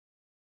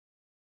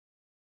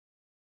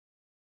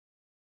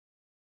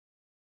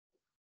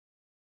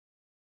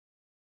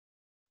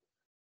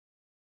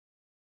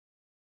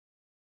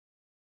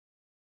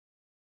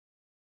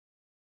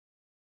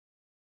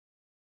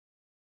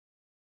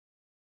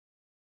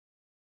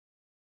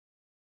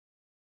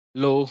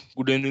Hello,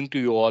 good evening to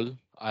you all.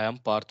 I am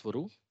Parth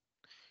Varu,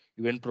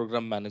 Event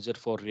Program Manager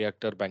for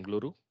Reactor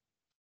Bangalore.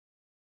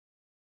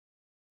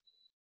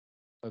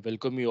 I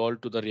welcome you all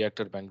to the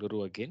Reactor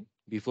Bangalore again.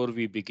 Before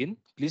we begin,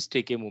 please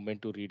take a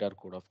moment to read our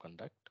code of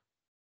conduct.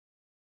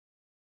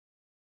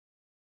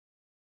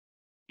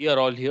 We are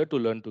all here to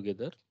learn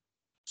together,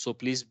 so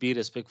please be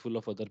respectful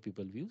of other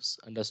people's views,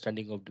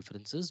 understanding of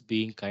differences,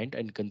 being kind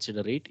and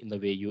considerate in the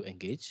way you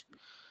engage.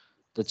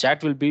 The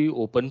chat will be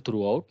open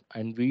throughout,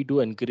 and we do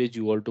encourage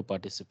you all to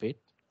participate.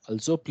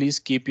 Also, please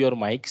keep your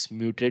mics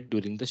muted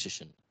during the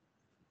session.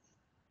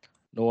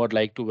 Now, I'd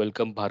like to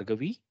welcome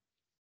Bhargavi.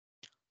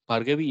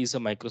 Bhargavi is a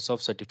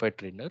Microsoft certified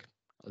trainer,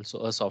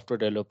 also a software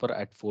developer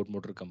at Ford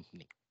Motor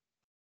Company.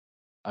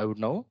 I would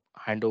now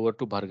hand over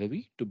to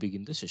Bhargavi to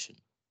begin the session.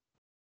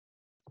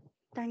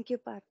 Thank you,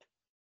 Pat.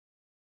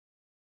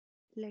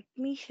 Let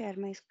me share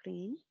my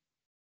screen.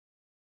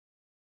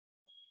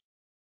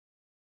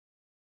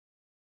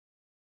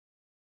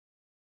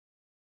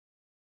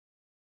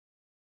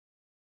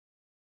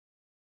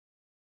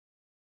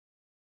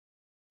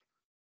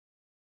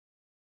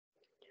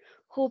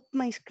 Hope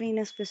my screen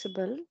is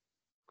visible.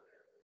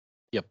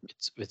 Yep,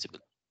 it's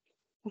visible.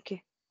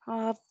 Okay.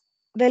 Uh,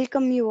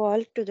 Welcome you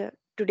all to the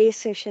today's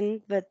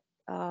session with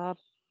uh,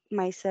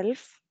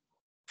 myself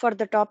for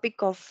the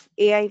topic of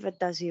AI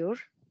with Azure.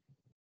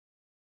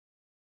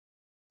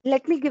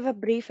 Let me give a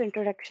brief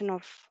introduction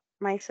of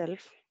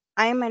myself.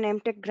 I am an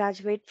MTech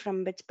graduate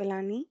from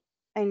Bichpilani,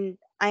 and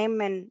I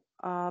am an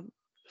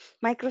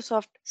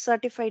Microsoft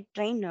certified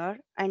trainer,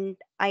 and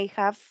I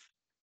have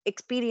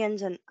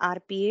experience in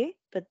RPA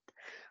with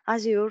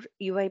Azure,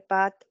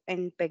 UiPath,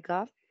 and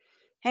Pega.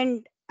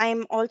 And I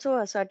am also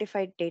a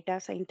certified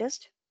data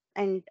scientist.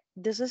 And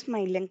this is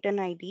my LinkedIn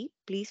ID.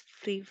 Please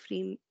feel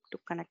free to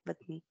connect with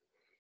me.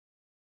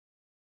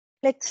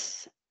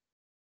 Let's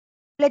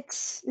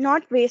let's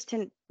not waste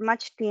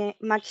much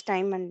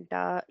time, and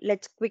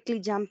let's quickly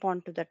jump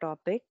onto the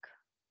topic.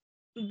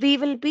 We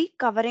will be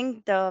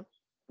covering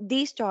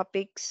these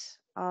topics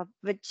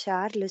which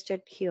are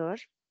listed here,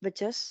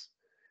 which is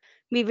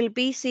we will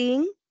be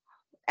seeing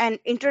an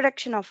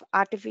introduction of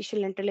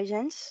artificial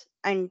intelligence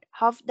and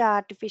how the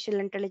artificial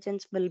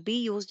intelligence will be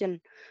used in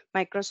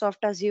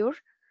Microsoft Azure.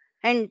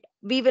 And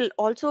we will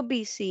also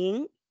be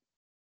seeing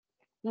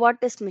what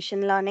is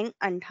machine learning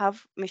and how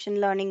machine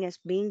learning is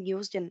being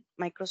used in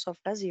Microsoft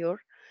Azure.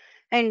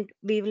 And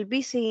we will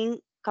be seeing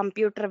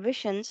computer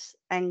visions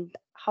and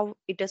how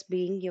it is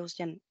being used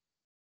in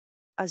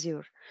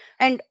Azure,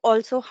 and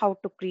also how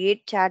to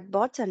create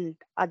chatbots and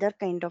other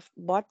kind of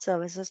bot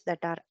services that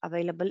are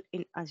available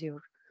in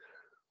Azure.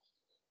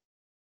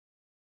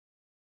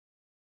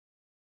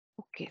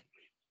 Okay.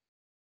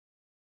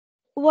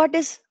 What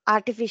is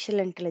artificial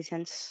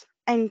intelligence?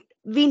 And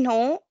we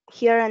know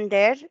here and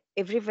there,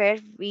 everywhere,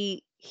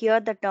 we hear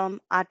the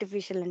term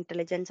artificial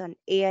intelligence, and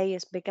AI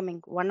is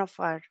becoming one of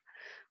our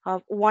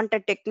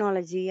wanted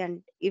technology.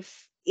 And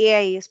if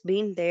AI is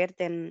being there,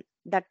 then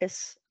that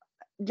is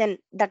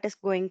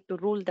going to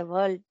rule the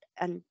world.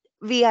 And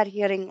we are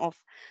hearing of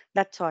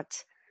that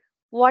sorts.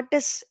 What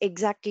is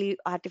exactly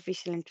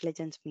artificial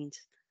intelligence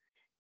means?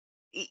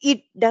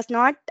 It does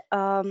not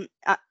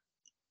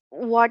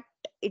what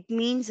it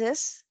means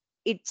is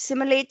it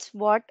simulates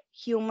what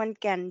human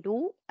can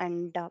do,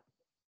 and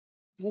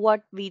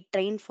what we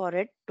train for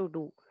it to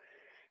do.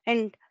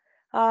 And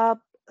uh,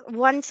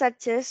 one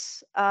such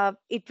is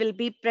it will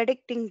be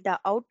predicting the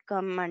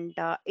outcome, and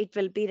it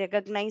will be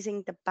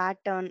recognizing the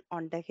pattern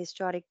on the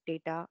historic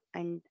data.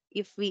 And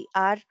if we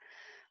have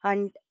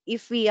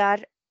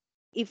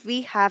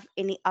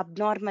any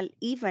abnormal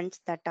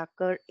events that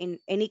occur in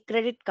any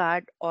credit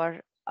card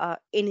or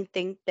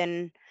anything,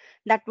 then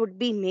that would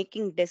be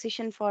making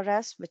decision for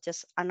us, which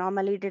is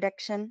anomaly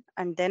detection.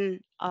 And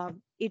then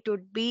it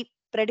would be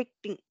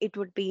predicting, it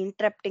would be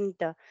interrupting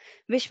the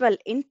visual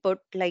input,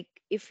 like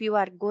if you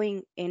are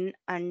going in,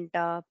 and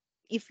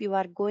if you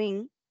are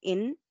going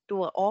in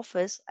to an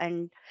office,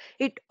 and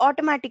it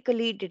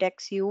automatically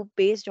detects you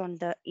based on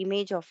the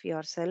image of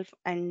yourself,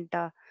 and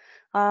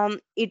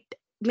it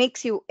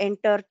makes you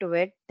enter to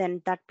it.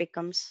 Then that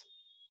becomes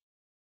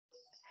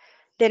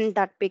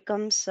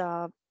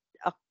a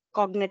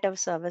cognitive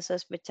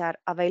services which are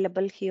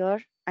available here.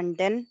 And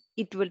then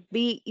it will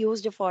be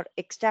used for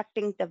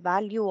extracting the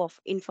value of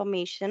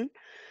information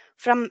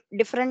from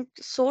different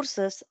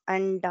sources,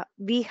 and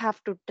we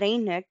have to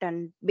train it,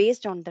 and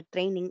based on the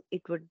training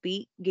it would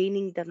be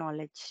gaining the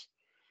knowledge.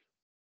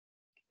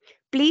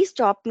 Please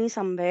stop me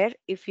somewhere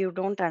if you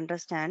don't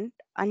understand.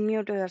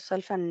 Unmute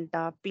yourself, and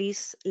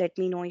please let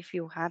me know if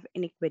you have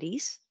any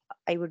queries.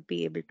 I would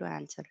be able to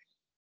answer.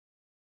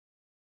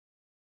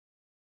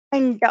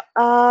 And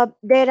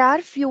there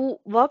are few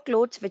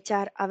workloads which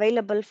are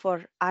available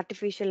for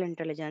artificial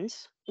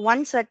intelligence.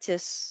 One such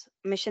is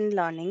machine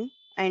learning,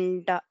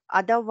 and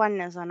other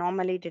one is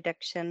anomaly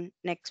detection.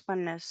 Next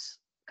one is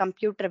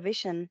computer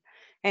vision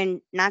and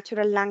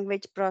natural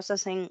language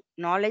processing,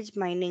 knowledge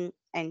mining.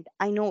 And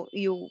I know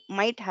you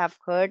might have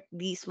heard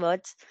these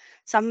words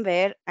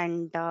somewhere,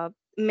 and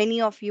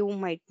many of you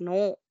might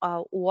know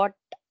what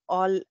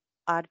all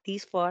are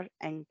these for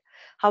and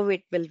how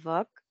it will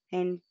work.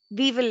 And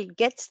we will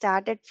get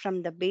started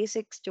from the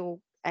basics to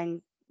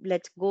and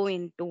let's go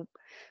into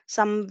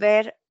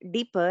somewhere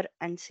deeper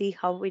and see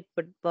how it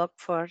would work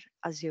for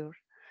Azure.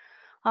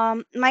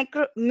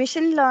 Micro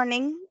machine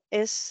learning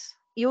is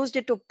used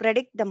to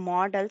predict the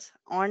models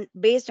on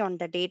based on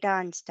the data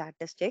and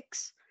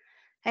statistics,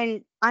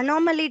 and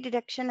anomaly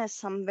detection is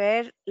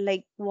somewhere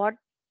like what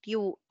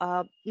you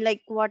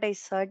like what I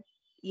said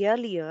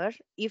earlier.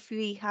 If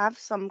we have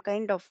some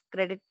kind of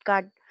credit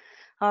card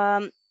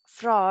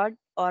fraud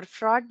or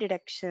fraud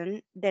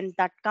detection, then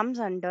that comes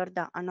under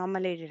the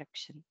anomaly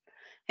detection.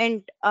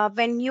 And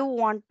when you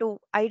want to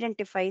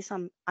identify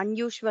some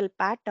unusual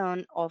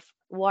pattern of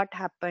what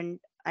happened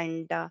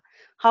and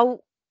how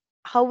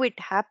how it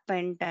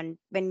happened, and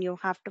when you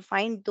have to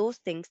find those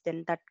things,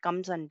 then that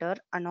comes under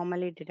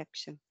anomaly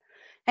detection.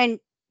 And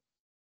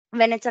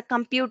when it's a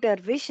computer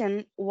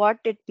vision, what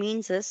it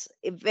means is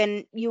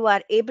when you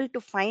are able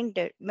to find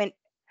it,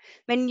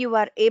 when you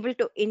are able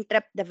to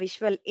interrupt the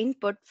visual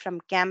input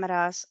from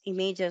cameras,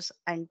 images,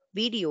 and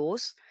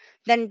videos,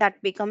 then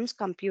that becomes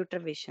computer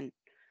vision.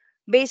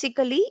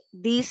 Basically,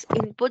 these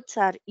inputs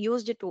are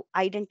used to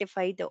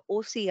identify the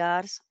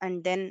OCRs,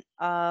 and then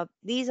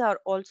these are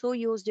also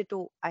used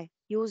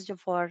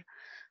for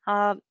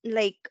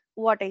like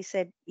what I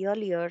said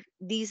earlier.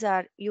 These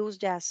are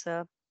used as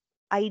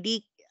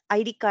ID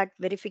ID card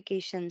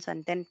verifications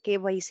and then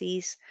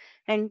KYCs,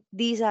 and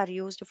these are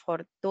used for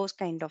those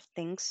kind of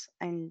things.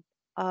 And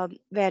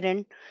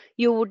wherein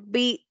you would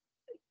be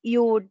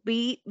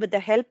with the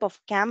help of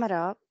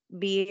camera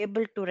be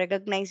able to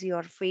recognize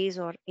your face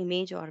or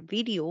image or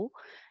video,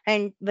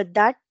 and with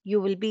that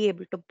you will be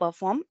able to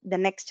perform the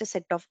next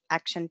set of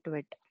action to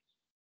it.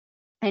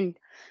 And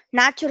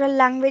natural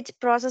language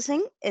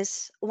processing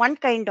is one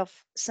kind of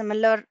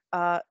similar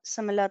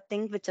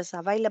thing which is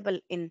available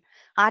in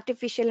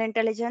artificial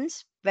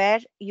intelligence, where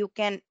you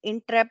can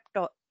interrupt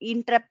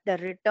the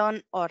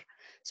written or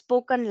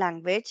spoken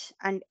language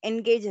and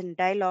engage in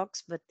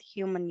dialogues with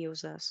human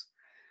users.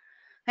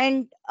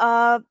 And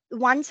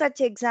one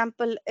such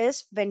example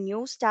is when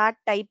you start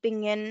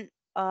typing in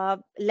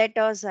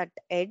letters at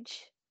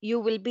edge, you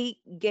will be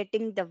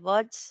getting the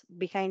words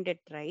behind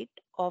it, right?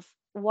 Of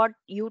what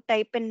you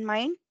type in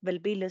mind will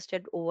be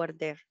listed over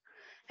there.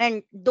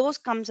 And those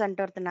comes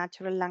under the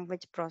natural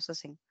language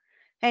processing.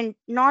 And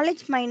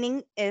knowledge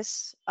mining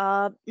is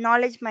to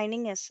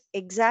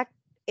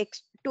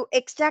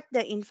extract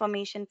the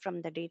information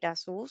from the data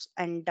source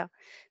and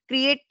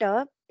create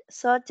a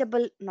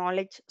searchable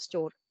knowledge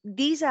store.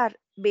 These are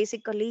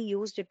basically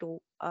used to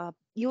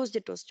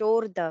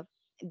store the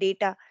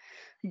data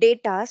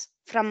datas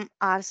from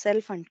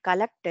ourselves and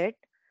collect it.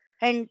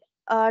 And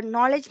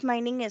knowledge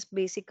mining is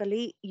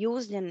basically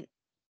used in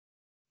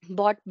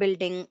bot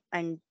building.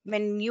 And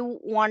when you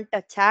want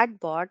a chat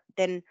bot,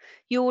 then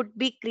you would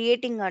be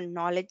creating a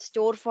knowledge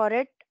store for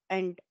it,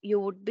 and you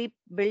would be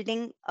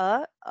building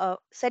a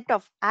set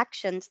of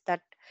actions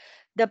that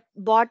the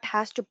bot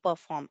has to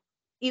perform.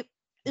 You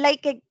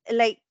like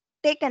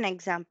take an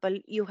example.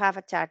 You have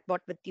a chatbot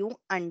with you,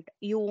 and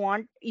you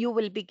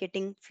will be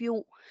getting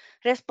few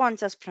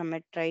responses from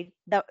it, right?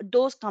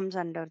 Those comes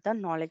under the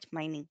knowledge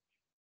mining.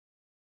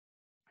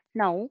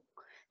 Now,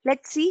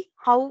 let's see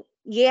how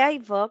AI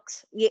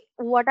works.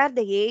 What are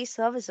the AI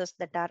services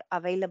that are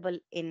available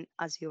in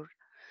Azure?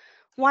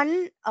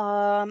 One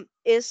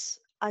is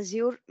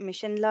Azure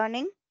Machine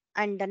Learning,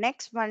 and the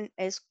next one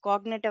is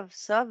Cognitive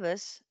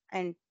Service.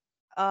 And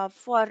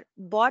for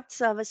bot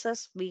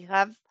services, we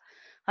have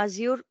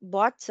Azure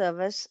Bot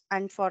Service,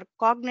 and for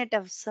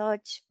cognitive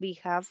search, we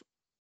have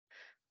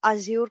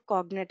Azure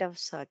Cognitive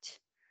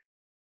Search.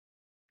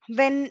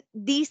 When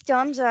these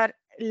terms are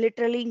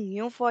literally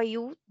new for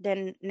you,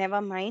 then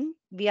never mind.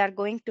 We are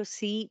going to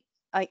see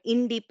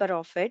in deeper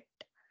of it,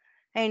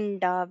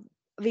 and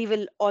we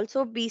will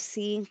also be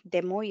seeing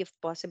demo if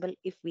possible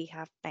if we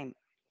have time.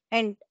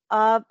 And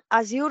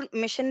Azure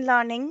Machine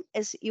Learning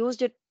is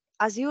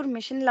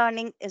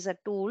a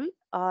tool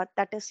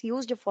that is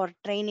used for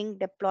training,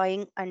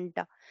 deploying, and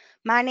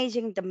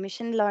managing the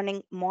machine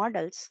learning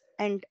models.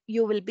 And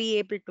you will be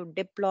able to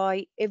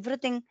deploy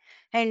everything,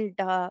 and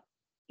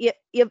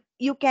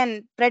you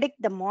can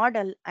predict the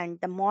model, and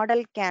the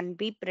model can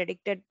be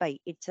predicted by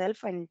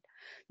itself. And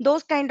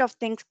those kind of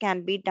things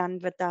can be done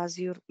with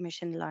Azure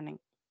Machine Learning.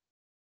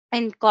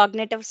 And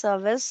cognitive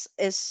service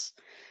is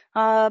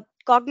a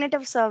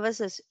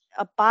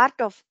part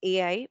of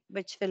AI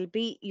which will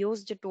be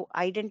used to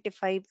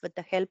identify with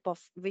the help of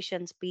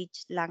vision,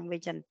 speech,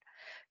 language, and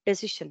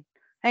decision.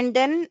 And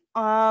then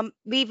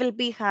we will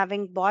be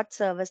having bot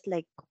service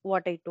like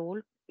what I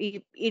told.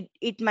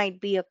 It might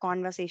be a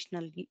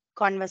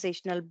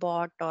conversational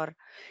bot, or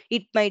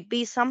it might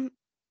be some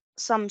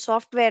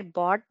software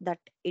bot that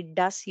it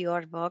does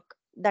your work,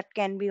 that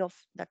can be of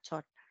that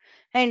sort.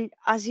 And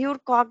Azure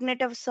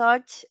Cognitive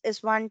Search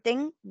is one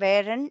thing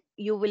wherein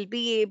you will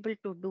be able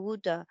to do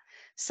the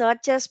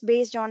searches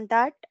based on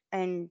that,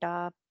 and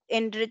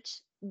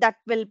enrich. that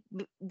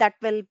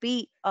will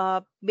be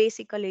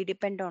basically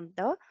depend on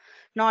the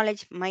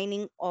knowledge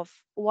mining of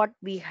what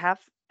we have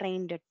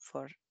trained it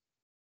for.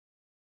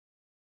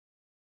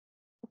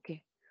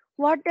 Okay,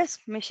 what is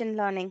machine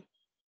learning?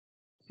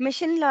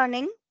 Machine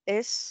learning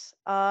is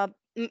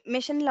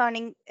machine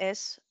learning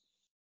is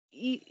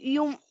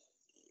you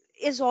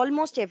is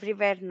almost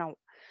everywhere now.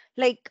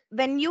 Like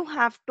when you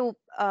have to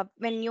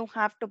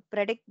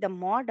predict the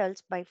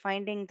models by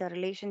finding the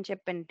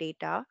relationship in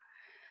data,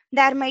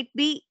 there might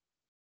be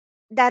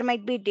there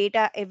might be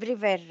data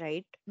everywhere,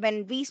 right?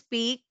 When we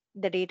speak,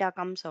 the data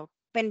comes out.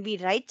 When we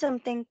write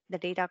something, the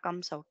data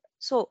comes out.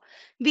 So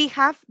we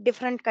have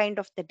different kind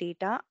of the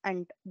data,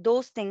 and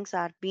those things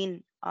are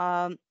being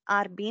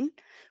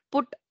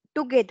put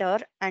together,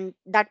 and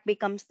that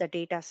becomes the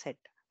data set.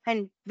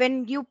 And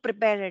when you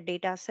prepare a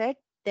data set,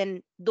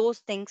 then those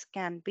things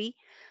can be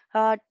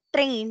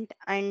trained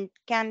and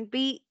can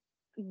be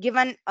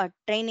given a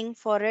training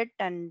for it,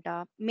 and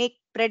make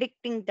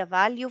predicting the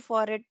value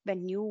for it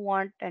when you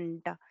want,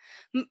 and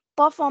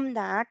perform the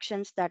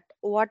actions that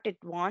what it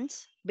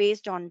wants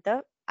based on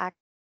the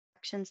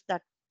actions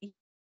that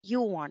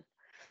you want.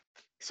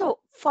 So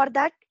for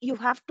that you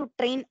have to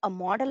train a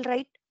model,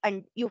 right?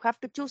 And you have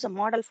to choose a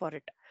model for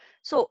it.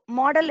 So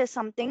model is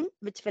something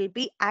which will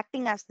be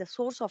acting as the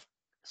source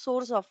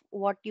of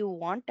what you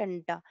want,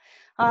 and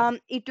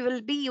it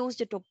will be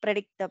used to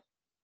predict the,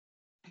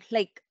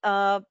 like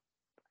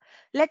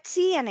let's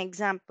see an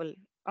example.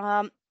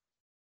 um,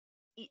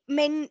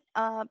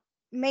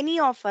 many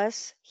of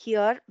us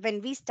here,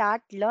 when we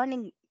start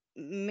learning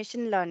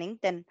machine learning,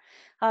 then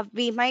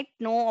we might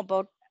know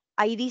about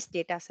ids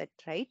data set,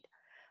 right?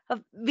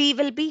 We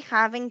will be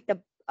having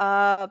the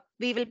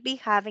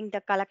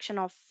collection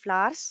of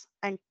flowers,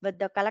 and with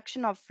the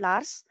collection of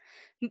flowers,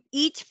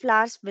 each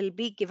flowers will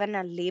be given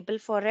a label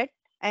for it,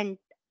 and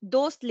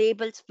those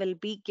labels will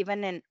be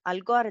given an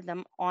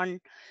algorithm on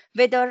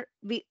whether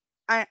we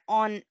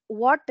on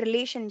what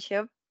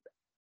relationship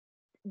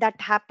that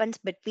happens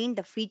between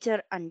the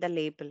feature and the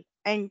label.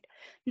 And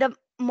the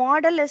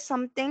model is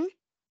something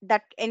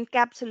that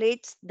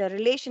encapsulates the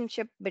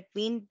relationship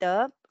between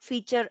the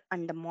feature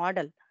and the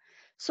model.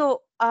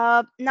 So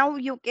now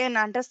you can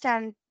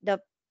understand the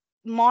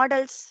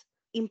model's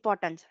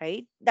importance,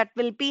 right? That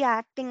will be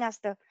acting as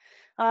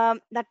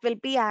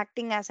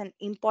an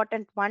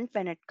important one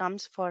when it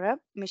comes for a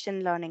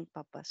machine learning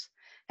purpose.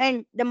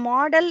 And the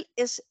model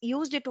is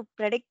used to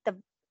predict the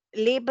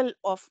label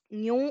of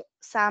new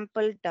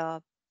samples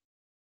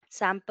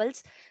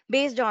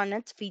based on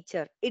its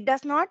feature. It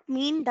does not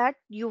mean that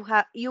you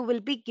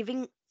will be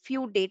giving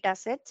few data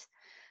sets,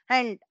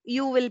 and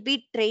you will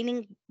be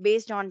training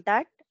based on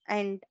that,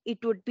 and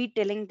it would be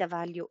telling the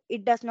value.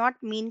 It does not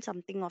mean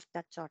something of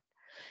that sort.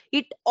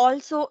 It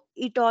also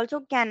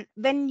can,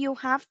 when you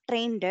have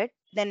trained it,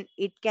 then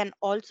it can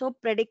also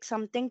predict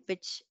something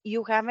which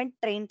you haven't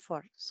trained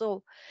for.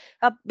 So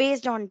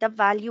based on the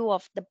value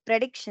of the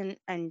prediction,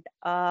 and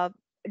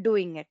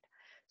doing it.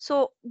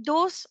 So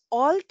those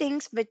all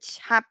things which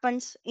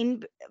happens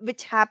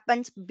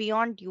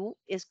beyond you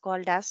is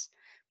called as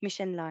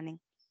machine learning.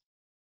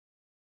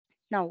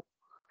 Now,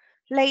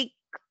 like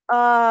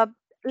uh,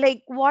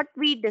 like what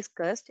we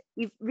discussed,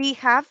 if we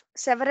have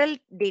several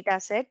data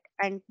set,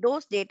 and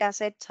those data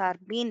sets are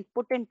being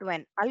put into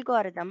an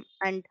algorithm,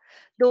 and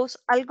those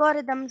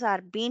algorithms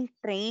are being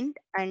trained,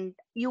 and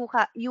you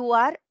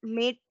are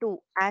made to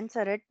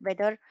answer it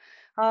whether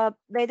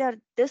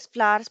this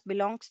flowers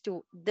belongs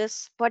to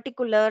this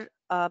particular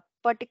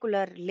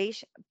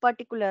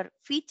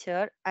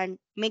feature, and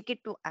make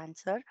it to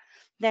answer,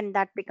 then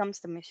that becomes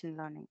the machine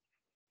learning.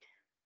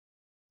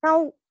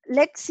 Now,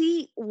 let's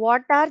see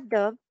what are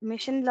the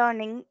machine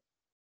learning.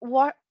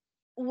 What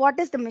what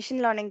is the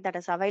machine learning that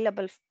is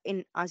available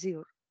in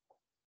Azure?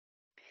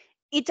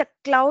 It's a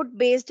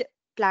cloud-based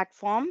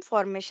platform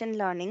for machine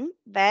learning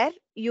where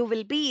you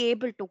will be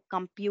able to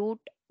compute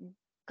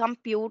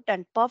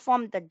and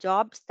perform the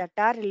jobs that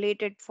are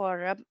related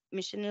for a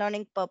machine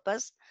learning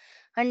purpose,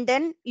 and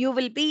then you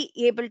will be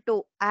able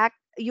to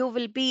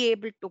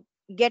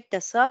get the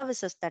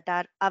services that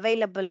are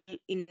available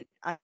in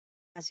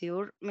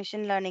Azure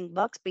machine learning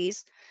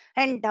workspace.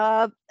 And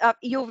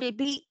you will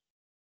be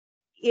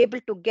able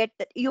to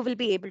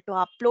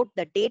upload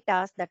the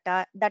datas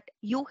that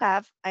you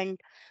have,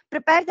 and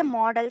prepare the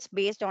models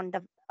based on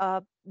the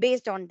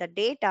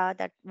data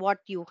that what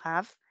you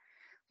have.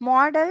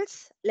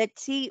 Models,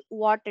 let's see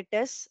what it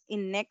is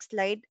in next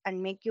slide,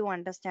 and make you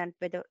understand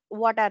whether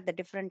what are the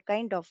different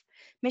kind of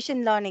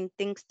machine learning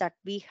things that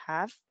we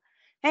have.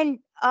 And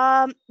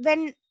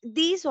when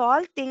these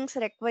all things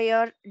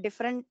require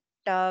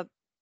uh,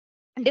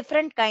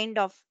 different kind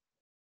of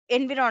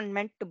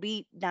environment to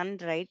be done,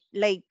 right?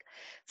 Like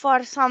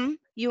for some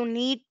you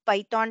need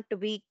python to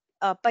be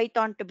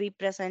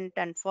present,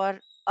 and for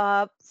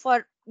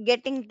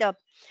getting the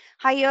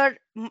higher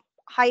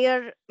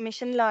higher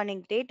machine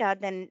learning data,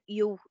 then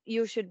you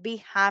should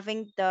be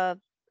having the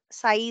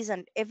size,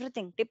 and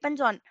everything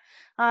depends on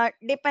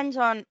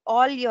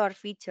all your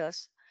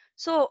features.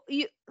 So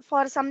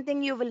for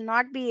something you will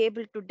not be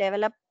able to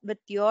develop with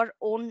your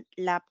own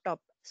laptop.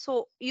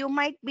 So you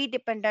might be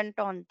dependent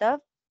on the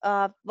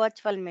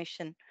virtual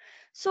machine.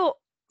 So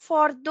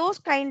for those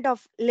kind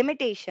of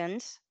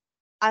limitations,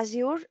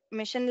 Azure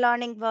machine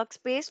learning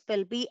workspace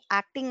will be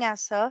acting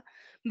as a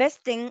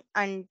best thing,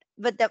 and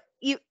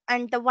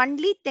and the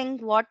only thing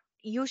what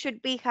you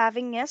should be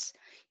having is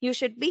you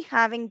should be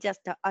having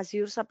just the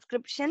Azure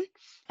subscription,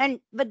 and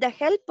with the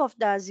help of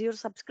the Azure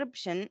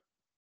subscription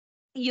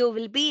you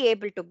will be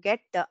able to get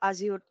the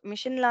Azure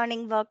machine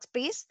learning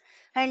workspace,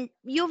 and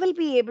you will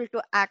be able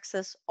to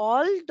access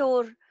all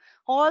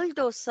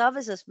those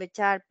services which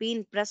are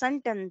being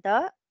present in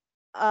the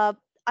uh,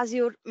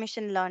 Azure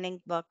machine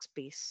learning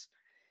workspace.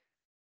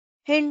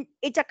 And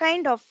it's a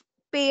kind of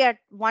pay at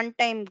one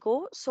time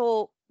go.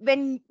 So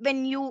when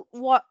you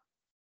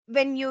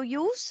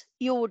use,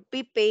 you would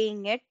be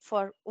paying it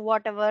for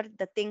whatever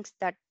the things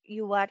that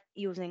you are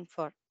using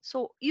for.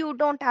 So you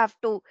don't have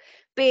to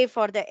pay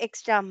for the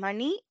extra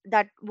money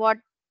that what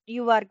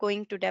you are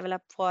going to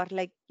develop for.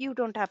 Like you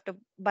don't have to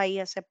buy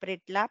a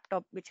separate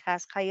laptop which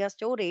has higher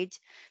storage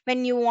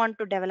when you want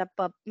to develop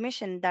a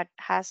mission that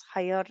has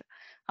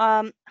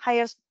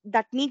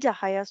that needs a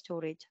higher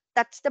storage.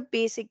 That's the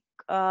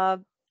uh,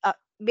 uh,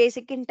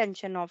 basic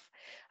intention of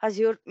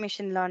Azure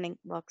machine learning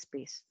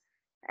workspace.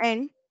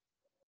 And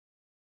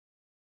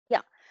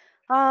yeah,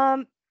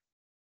 um,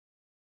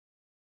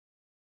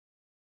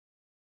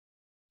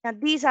 now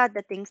these are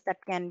the things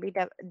that can be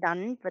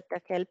done with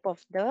the help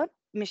of the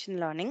machine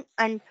learning.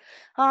 And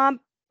um,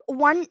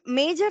 one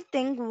major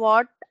thing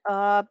what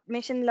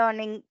machine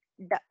learning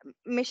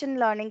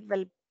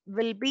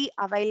will be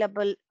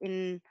available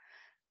in,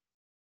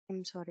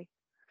 I'm sorry,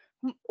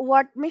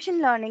 what machine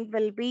learning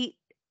will be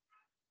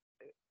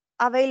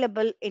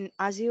available in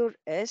Azure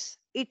is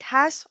it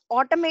has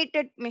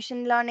automated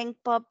machine learning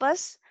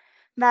purpose,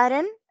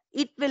 wherein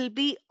it will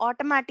be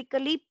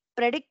automatically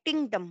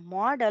predicting the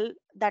model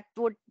that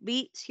would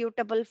be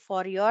suitable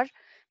for your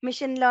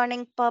machine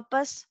learning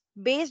purpose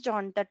based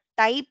on the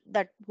type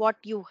that what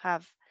you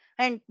have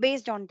and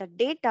based on the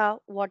data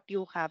what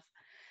you have.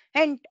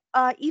 And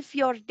if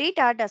your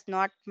data does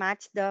not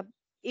match the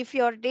if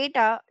your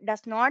data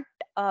does not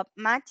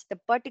match the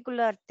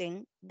particular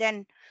thing,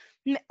 then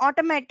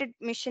automated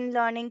machine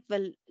learning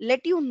will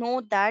let you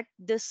know that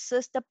this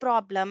is the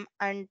problem.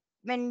 And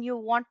when you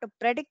want to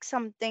predict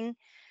something,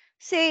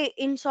 say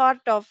in sort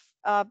of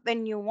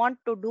when you want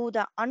to do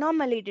the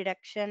anomaly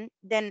detection,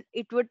 then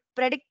it would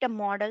predict a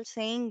model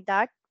saying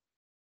that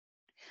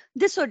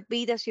this would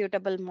be the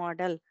suitable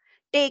model.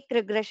 Take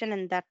regression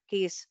in that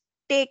case.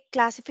 Take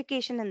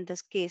classification in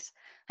this case.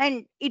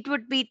 And it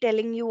would be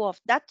telling you of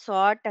that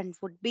sort and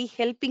would be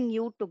helping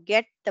you to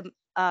get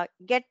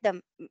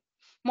the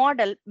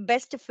model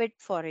best fit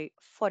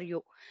for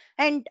you.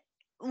 And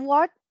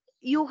what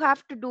you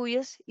have to do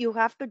is you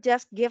have to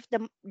just give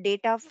the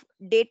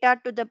data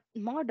to the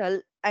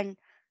model and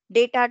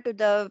data to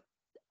the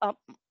uh,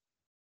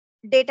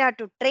 data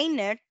to train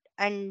it,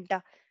 and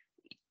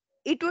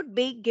it would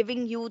be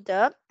giving you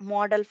the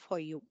model for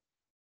you.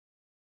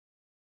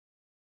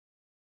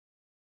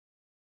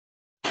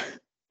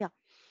 Yeah.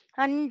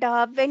 And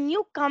when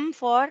you come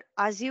for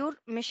Azure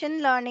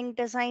Machine Learning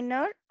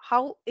Designer,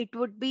 how it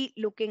would be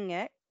looking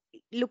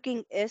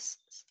is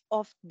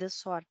of this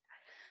sort.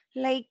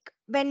 Like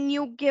when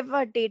you give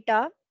a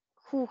data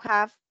who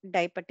have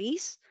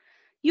diabetes,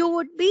 you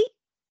would be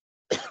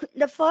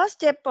the first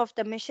step of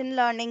the machine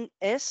learning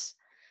is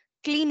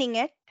cleaning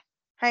it,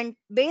 and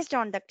based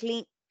on the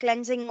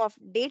cleansing of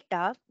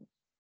data,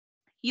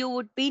 you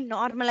would be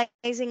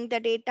normalizing the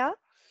data.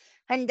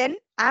 And then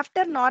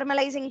after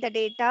normalizing the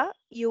data,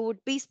 you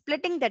would be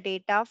splitting the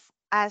data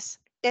as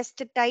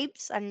test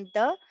types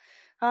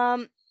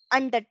um,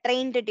 and the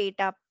trained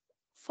data.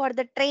 For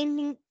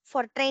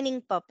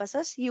training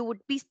purposes, you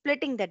would be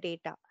splitting the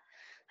data.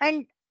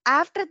 And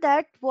after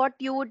that, what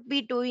you would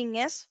be doing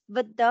is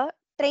with the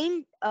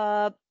trained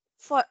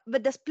for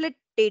with the split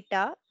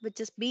data which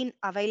is being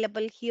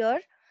available here.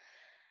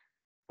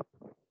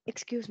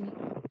 Excuse me.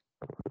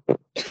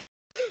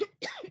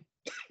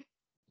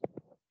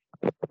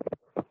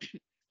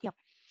 Yeah.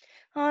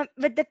 Uh,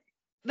 with the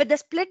with the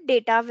split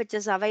data which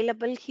is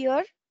available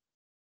here,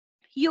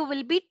 you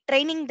will be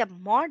training the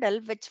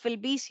model which will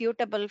be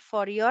suitable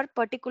for your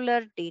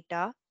particular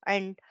data.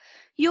 And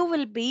you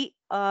will be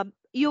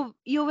you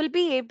will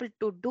be able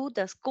to do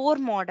the score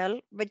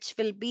model which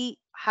will be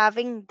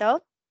having the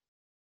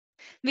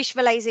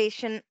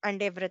visualization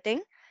and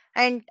everything.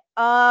 And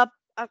a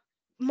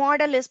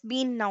model is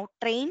being now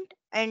trained,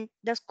 and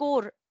the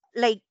score,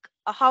 like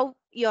how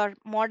your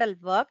model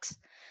works,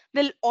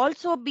 will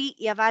also be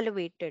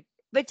evaluated,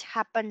 which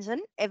happens in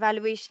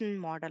evaluation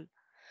model.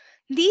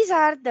 These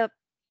are the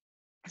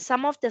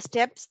some of the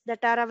steps that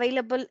are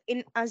available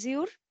in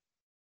Azure.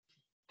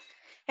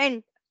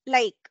 And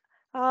like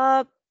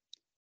uh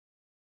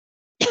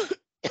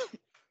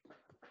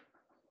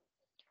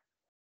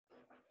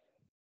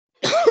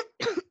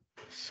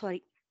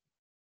sorry.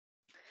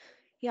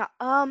 Yeah.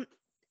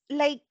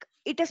 Like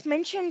it is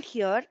mentioned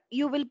here,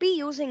 you will be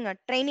using a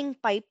training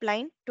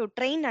pipeline to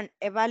train and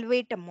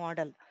evaluate a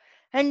model.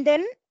 And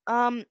then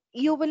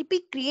you will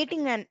be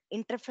creating an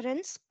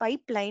interference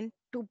pipeline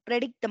to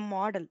predict the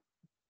model.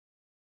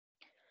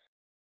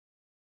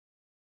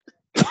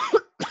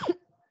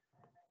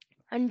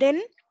 And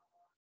then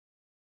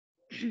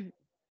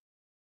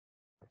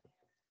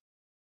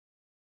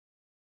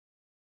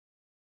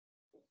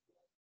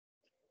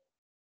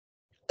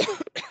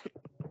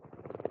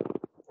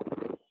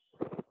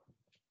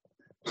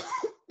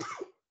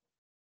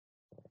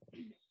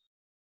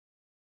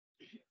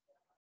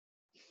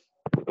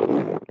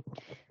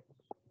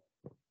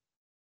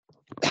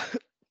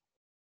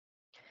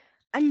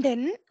and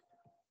then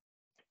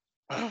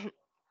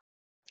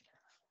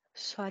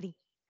sorry,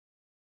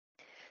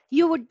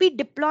 you would be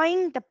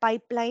deploying the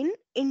pipeline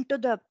into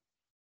the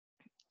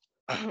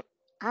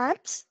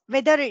apps,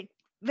 whether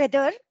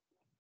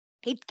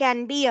it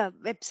can be a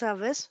web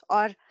service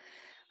or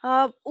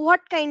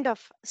what kind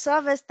of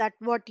service that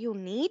what you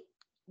need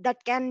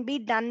that can be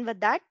done with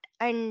that,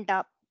 and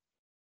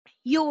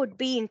you would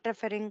be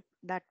interfering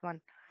that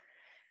one.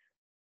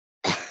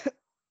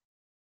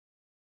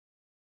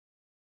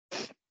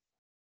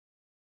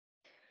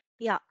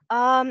 Yeah,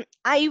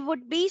 I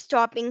would be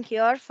stopping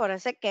here for a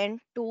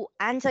second to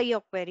answer your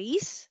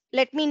queries.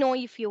 Let me know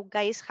if you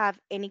guys have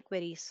any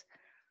queries.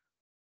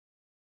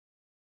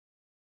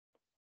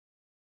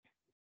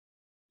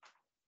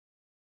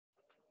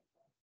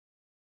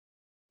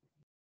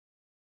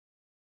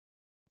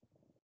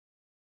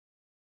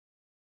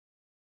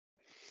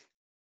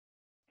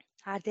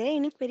 Are there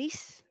any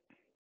queries?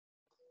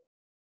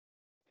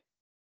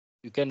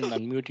 You can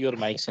unmute your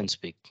mics and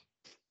speak.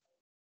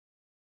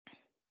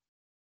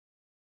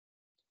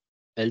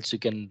 Else you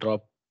can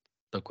drop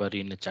the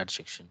query in the chat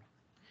section.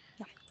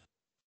 Yeah.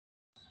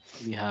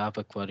 We have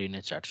a query in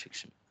the chat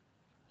section.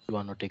 You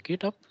want to take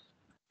it up?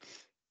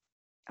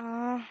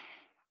 uh,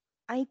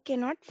 I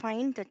cannot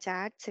find the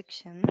chat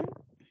section.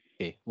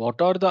 Okay.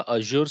 What are the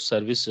Azure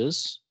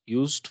services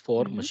used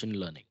for Mhm. machine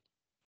learning?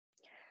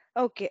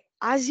 Okay,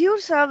 Azure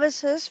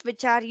services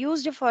which are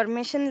used for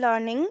machine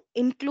learning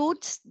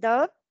includes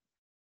the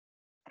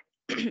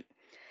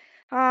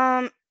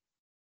um,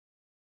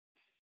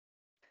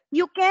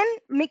 you can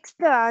mix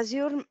the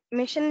Azure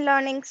machine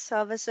learning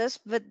services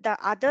with the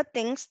other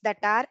things that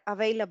are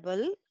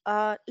available.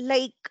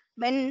 Like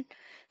when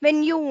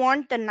you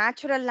want the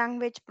natural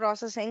language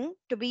processing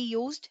to be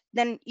used,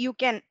 then you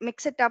can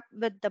mix it up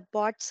with the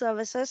bot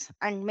services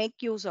and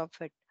make use of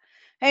it.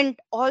 And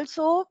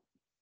also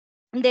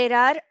there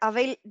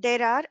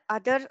are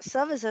other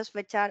services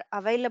which are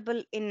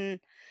available in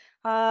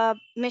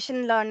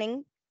machine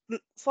learning.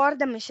 For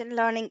the machine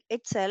learning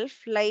itself,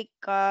 like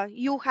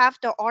you have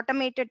the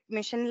automated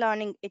machine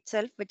learning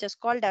itself, which is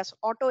called as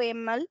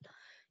AutoML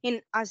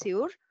in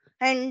Azure,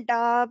 and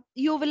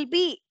you will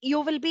be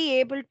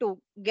able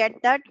to get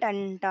that.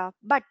 And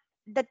but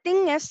the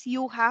thing is,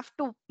 you have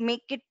to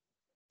make it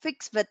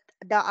fix with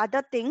the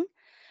other thing,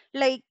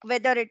 like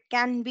whether it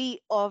can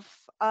be of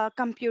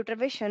computer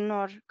vision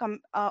or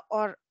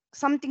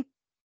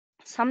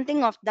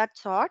something of that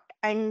sort,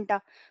 and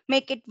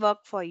make it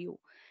work for you.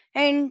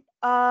 And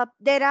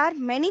there are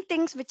many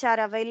things which are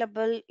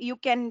available. You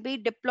can be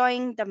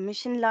deploying the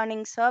machine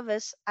learning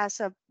service as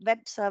a web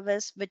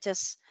service, which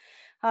is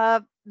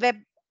uh, web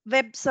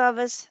web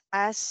service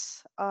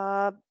as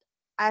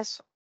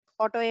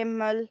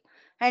AutoML.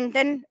 And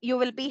then you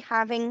will be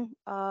having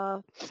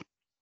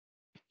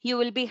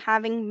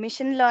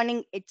machine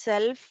learning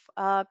itself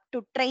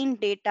to train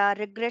data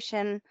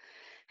regression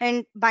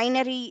and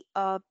binary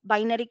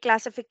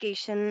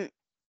classification.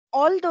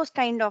 All those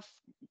kind of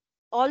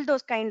all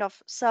those kind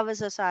of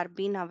services are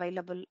being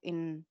available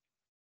in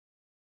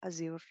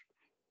Azure.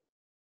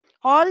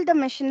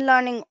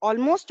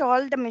 Almost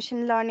all the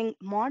machine learning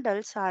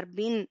models are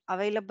being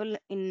available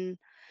in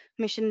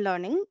machine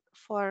learning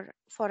for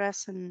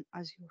us in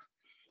Azure.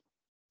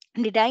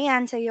 Did I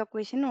answer your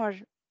question, or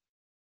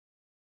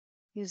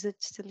is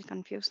it still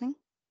confusing?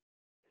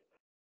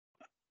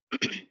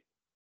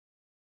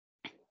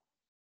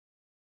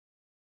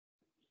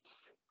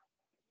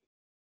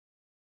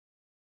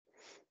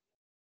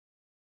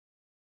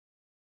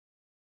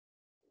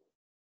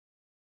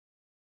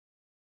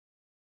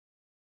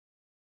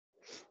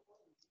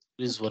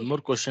 There is one Okay. more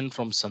question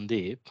from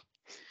Sandeep.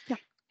 Yeah.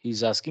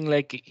 He's asking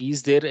like,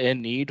 is there a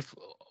need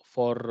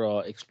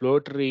for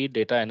exploratory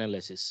data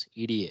analysis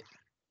 (EDA)?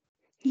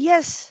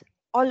 Yes,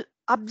 all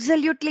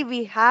absolutely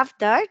we have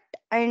that,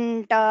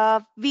 and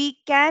we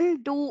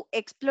can do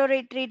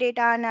exploratory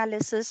data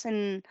analysis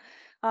in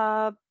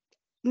uh,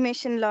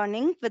 machine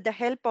learning with the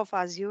help of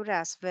Azure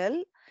as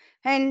well.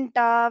 And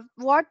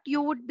what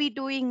you would be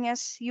doing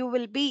is you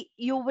will be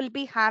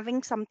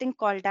having something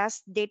called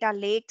as data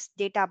lakes,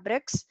 data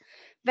bricks,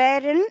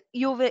 wherein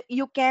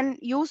you can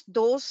use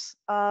those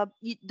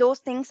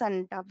things,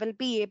 and will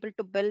be able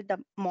to build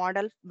the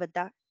model with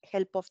the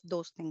help of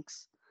those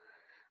things.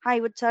 I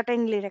would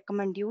certainly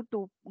recommend you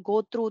to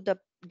go through the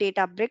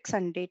data bricks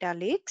and data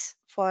lakes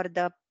for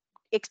the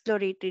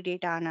exploratory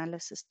data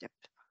analysis step.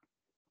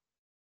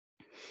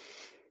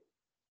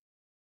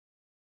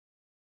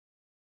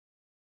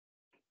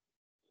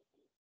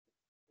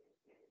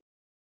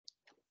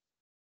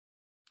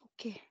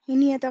 Okay.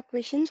 Any other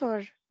questions,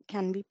 or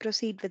can we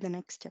proceed with the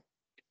next step?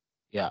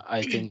 Yeah,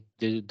 I think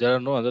there are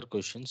no other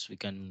questions. We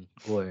can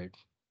go ahead.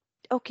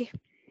 Okay.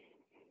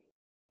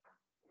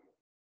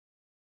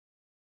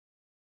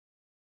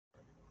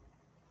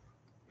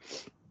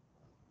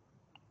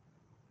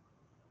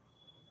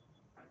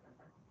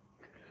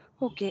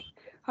 Okay.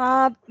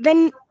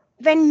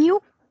 When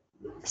you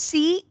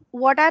see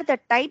what are the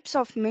types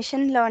of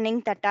machine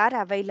learning that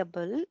are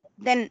available,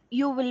 then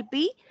you will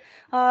be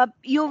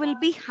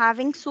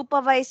having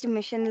supervised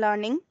machine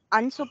learning,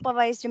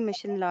 unsupervised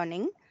machine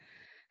learning,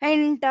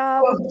 and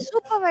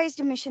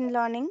supervised machine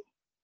learning.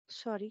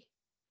 Sorry,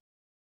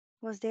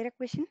 was there a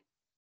question?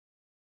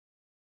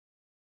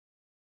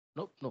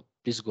 No, no,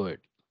 please go ahead.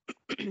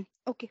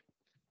 Okay.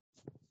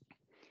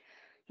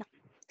 Yeah.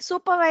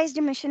 Supervised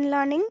machine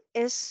learning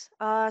is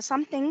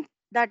something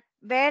that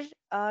where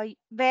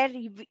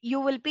you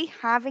will be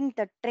having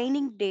the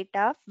training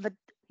data with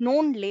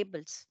known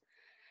labels.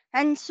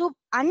 And so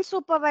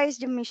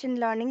unsupervised machine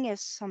learning is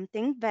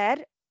something where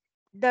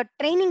the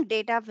training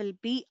data will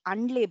be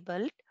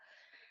unlabeled,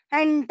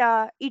 and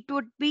it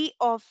would be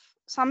of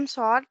some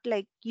sort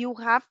like you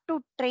have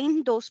to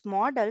train those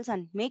models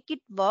and make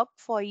it work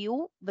for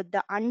you with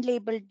the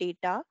unlabeled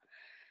data.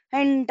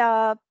 And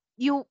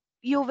you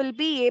will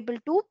be able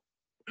to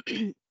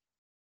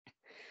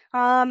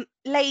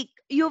like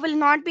you will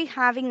not be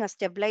having a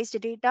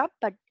stabilized data,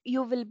 but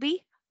you will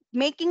be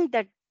making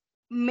that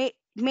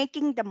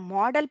making the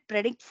model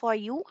predict for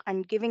you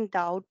and giving the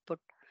output.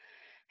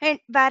 And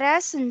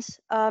whereas since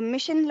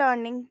machine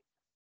learning,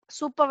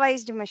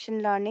 supervised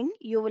machine learning,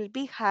 you will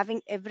be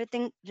having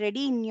everything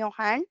ready in your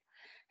hand,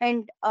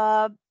 and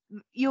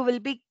you will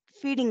be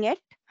feeding it,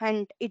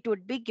 and it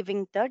would be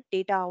giving the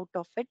data out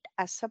of it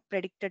as a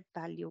predicted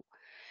value.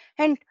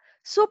 And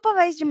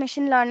supervised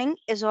machine learning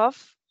is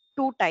of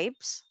two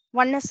types.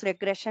 One is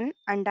regression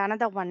and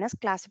another one is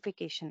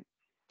classification.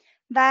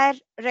 Where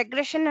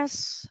regression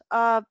is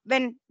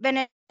when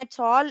it's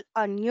all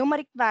a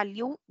numeric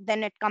value,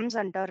 then it comes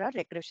under a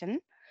regression.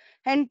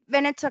 And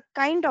when it's a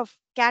kind of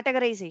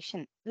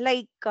categorization,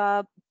 like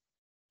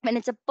when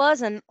it's a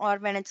person, or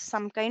when it's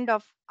some kind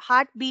of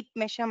heartbeat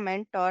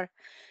measurement, or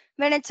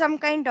when it's some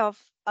kind of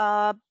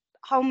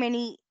how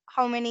many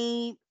how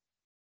many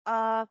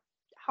uh,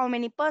 how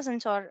many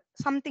persons or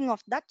something of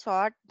that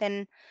sort,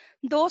 then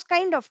those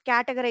kind of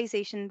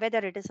categorization, whether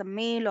it is a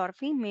male or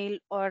female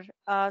or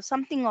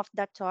something of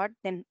that sort,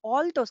 then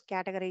all those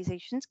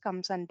categorizations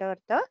comes under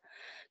the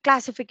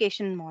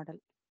classification model.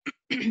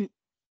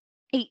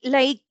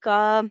 Like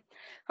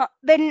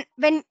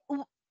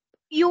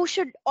you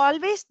should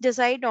always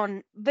decide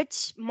on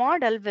which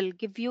model will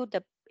give you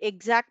the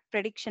exact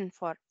prediction.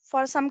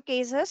 For some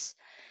cases,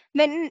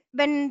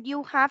 when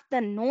you have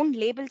the known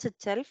labels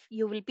itself,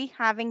 you will be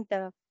having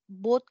the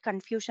both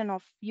confusion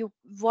of you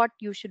what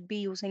you should be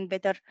using,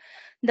 whether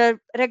the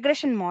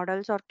regression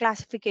models or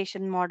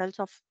classification models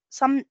of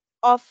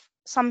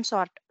some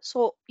sort.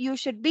 So you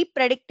should be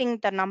predicting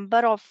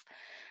the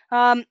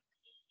um,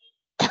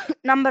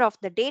 number of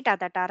the data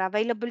that are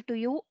available to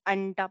you,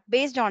 and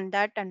based on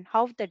that and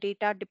how the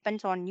data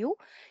depends on you,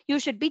 you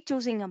should be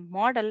choosing a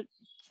model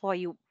for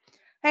you.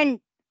 And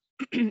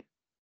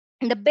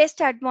the best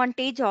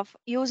advantage of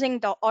using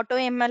the auto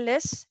ml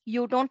is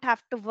you don't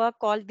have to work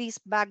all these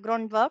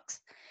background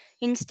works.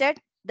 Instead,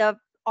 the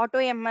auto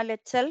ml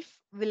itself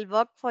will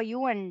work for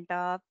you, and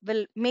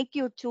will make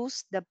you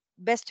choose the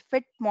best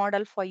fit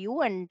model for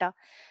you, and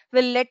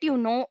will let you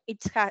know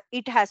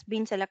it has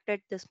been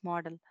selected this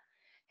model.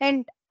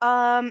 And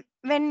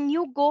when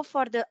you go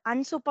for the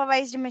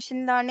unsupervised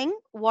machine learning,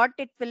 what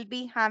it will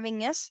be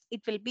having is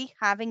it will be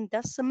having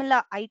the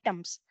similar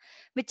items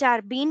which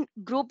are being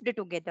grouped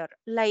together.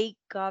 Like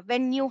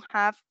when you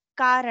have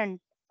car and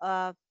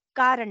uh,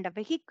 car and a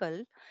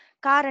vehicle,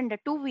 car and a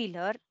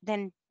two-wheeler,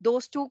 then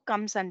those two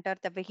comes under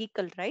the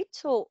vehicle, right?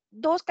 So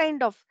those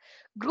kind of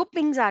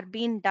groupings are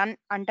being done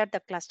under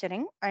the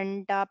clustering,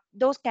 and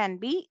those can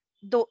be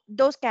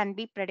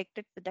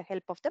predicted with the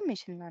help of the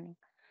machine learning.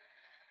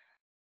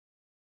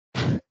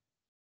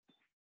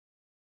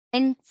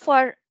 And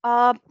for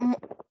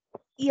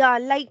yeah,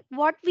 like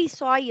what we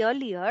saw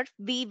earlier,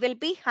 we will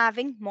be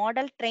having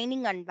model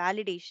training and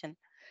validation,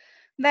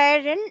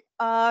 wherein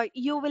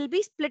you will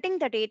be splitting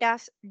the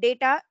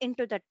data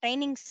into the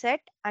training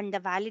set and the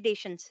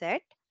validation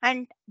set.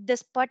 And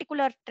this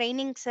particular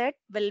training set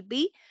will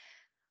be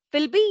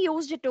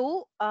used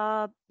to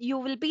you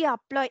will be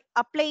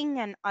applying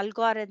an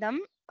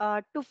algorithm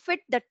to fit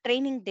the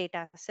training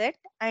data set.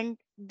 And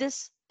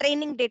this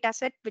training data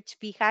set which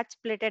we had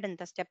splitted in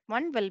the step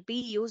one will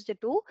be used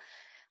to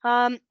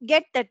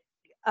get that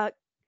uh,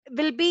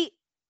 will be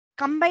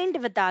combined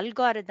with the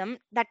algorithm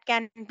that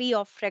can be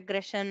of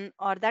regression,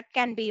 or that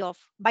can be of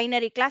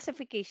binary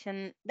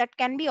classification, that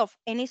can be of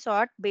any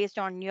sort based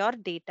on your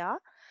data.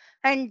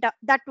 And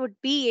that would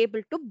be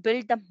able to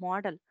build the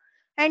model.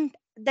 And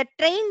the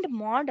trained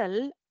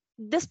model,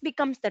 this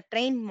becomes the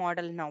trained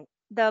model now.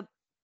 The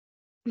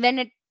When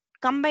it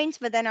combines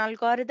with an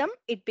algorithm,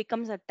 it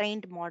becomes a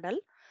trained model.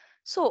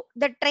 So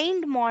the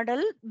trained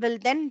model will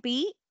then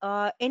be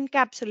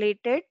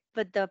encapsulated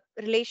with the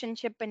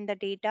relationship in the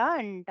data,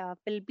 and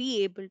will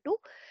be able to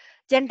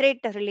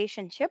generate the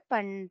relationship,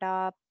 and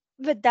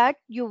with that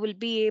you will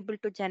be able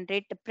to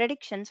generate the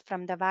predictions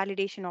from the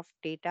validation of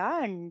data,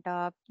 and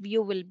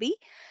you will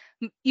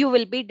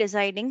be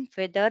deciding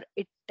whether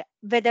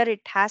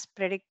it has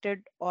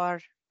predicted,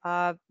 or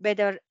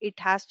whether it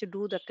has to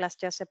do the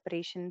cluster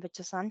separation which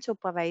is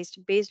unsupervised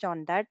based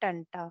on that,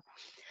 and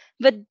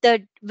with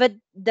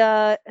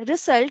the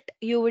result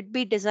you would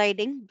be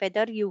deciding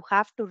whether you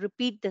have to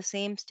repeat the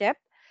same step.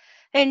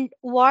 And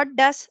what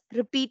does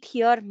repeat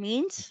here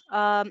means,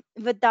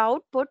 with the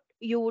output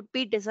you would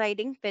be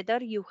deciding whether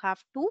you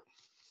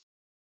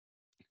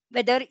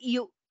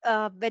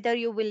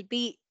will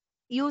be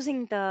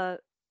using the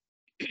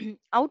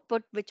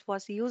output which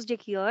was used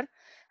here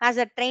as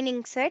a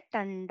training set,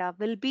 and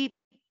will be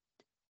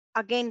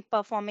again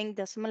performing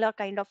the similar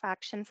kind of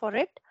action for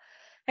it.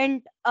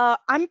 And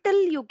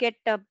until you get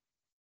a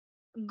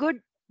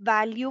good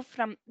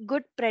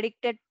good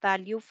predicted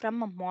value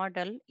from a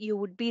model, you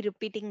would be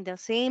repeating the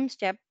same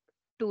step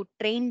to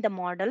train the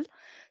model,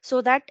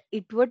 so that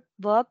it would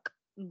work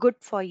good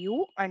for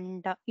you,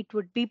 and it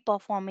would be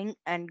performing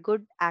and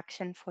good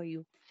action for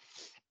you.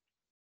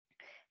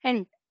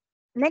 And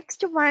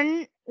next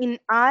one We in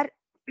have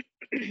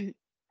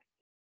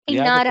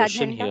a our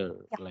question agenda. here.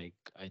 Yeah.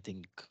 Like, I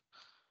think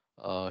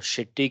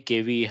Shetty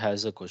KV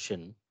has a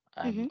question.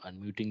 I'm Hmm.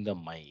 unmuting the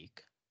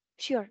mic.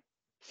 Sure.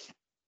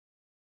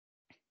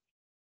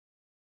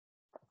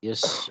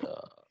 Yes,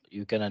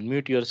 you can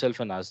unmute yourself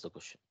and ask the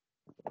question.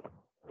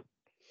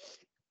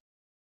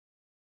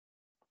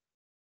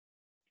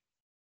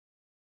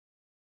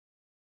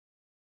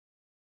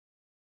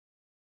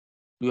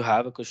 Do you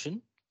have a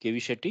question, KV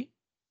Shetty?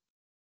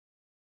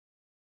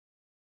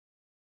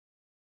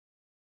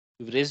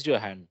 You've raised your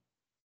hand.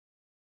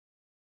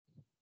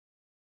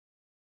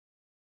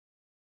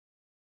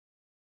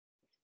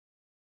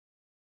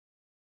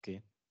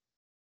 Okay.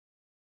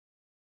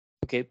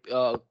 Okay.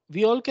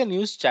 We all can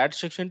use chat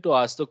section to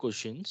ask the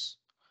questions.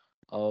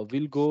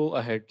 We'll go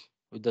ahead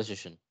with the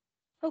session.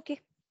 Okay,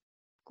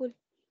 cool.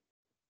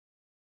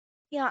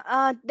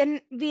 Yeah,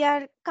 then we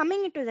are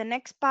coming into the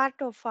next part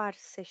of our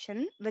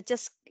session, which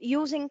is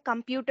using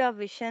computer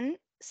vision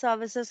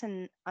services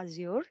in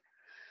Azure.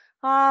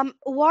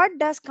 What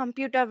does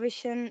computer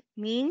vision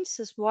means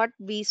is what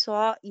we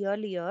saw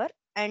earlier.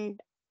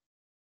 And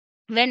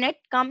when it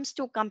comes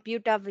to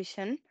computer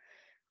vision,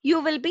 you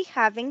will be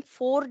having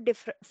four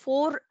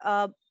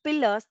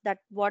pillars that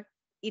what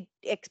it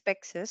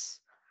expects is.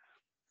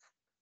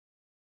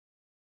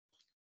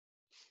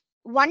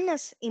 One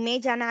is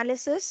image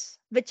analysis,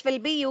 which will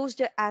be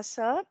used as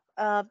a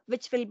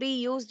which will be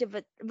used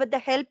with the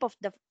help of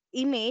the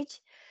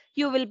image.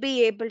 You will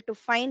be able to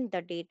find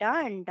the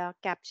data and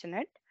caption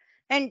it.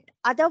 And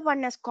other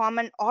one is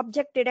common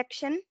object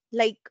detection,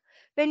 like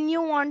when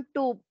you want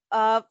to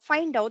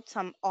find out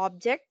some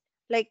object,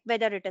 like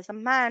whether it is a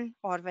man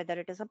or whether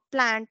it is a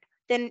plant,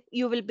 then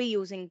you will be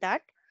using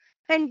that.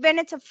 And when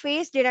it's a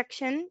face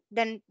detection,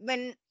 then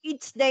when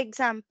it's the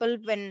example,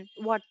 when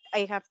what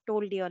I have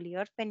told you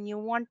earlier, when you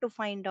want to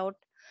find out,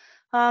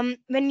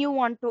 when you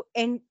want to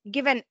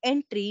give an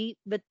entry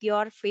with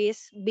your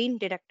face being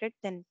detected,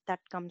 then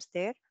that comes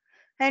there.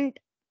 And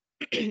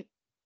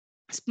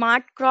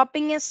smart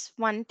cropping is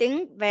one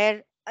thing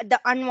where the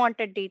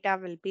unwanted data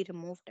will be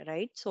removed,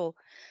 right? So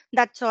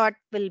that sort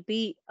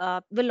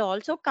will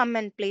also come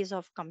in place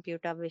of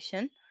computer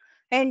vision.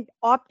 And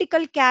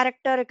optical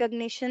character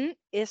recognition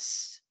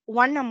is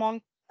one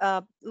among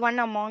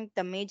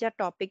the major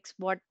topics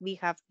what we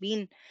have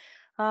been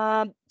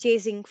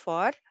chasing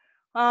for.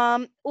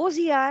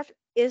 OCR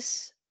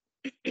is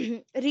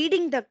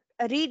reading the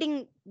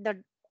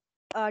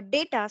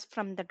data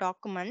from the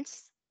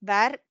documents,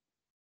 where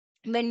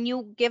when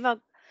you give a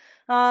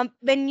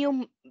when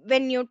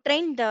you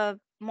train the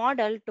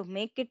model to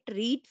make it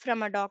read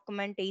from a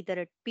document,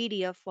 either a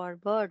PDF or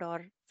Word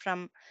or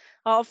from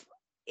of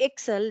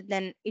Excel,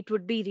 then it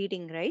would be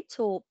reading, right?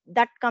 So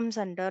that comes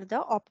under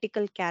the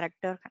optical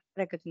character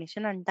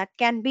recognition, and that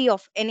can be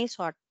of any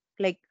sort,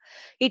 like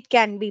it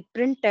can be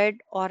printed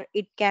or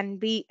it can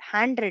be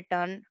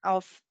handwritten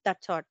of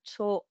that sort.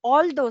 So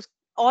all those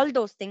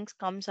things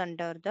comes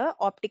under the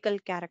optical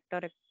character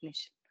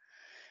recognition.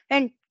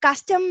 And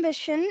custom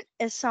vision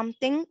is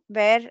something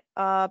where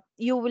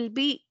you will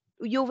be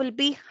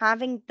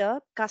having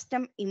the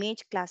custom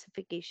image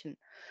classification.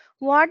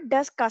 What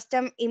does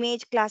custom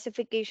image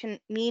classification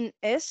mean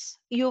is,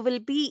 you will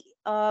be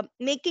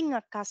making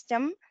a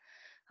custom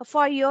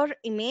for your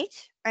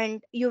image,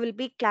 and you will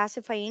be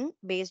classifying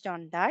based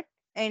on that.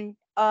 And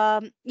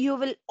you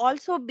will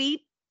also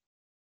be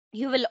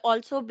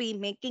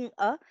making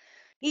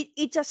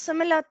it's a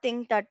similar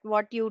thing that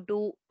what you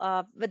do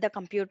with the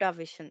computer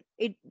vision.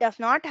 It does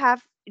not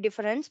have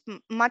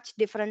much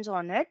difference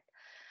on it,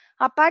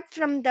 apart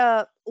from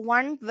the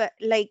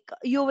like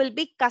you will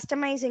be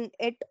customizing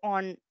it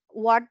on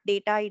what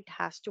data it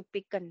has to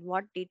pick and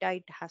what data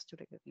it has to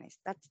recognize.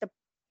 That's the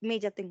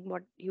major thing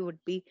what you would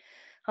be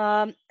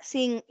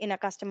seeing in a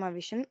customer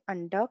vision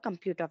under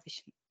computer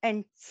vision.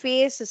 And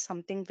face is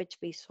something which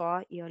we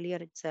saw earlier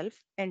itself.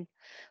 And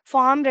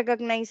form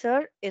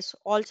recognizer is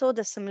also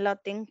the similar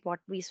thing what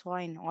we saw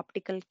in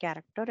optical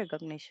character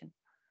recognition.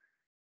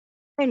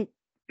 And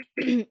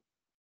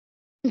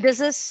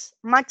this is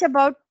much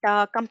about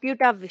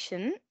computer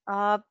vision,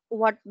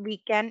 what we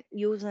can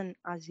use in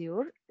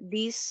Azure.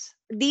 These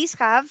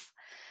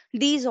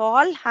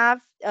all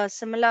have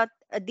similar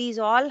these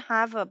all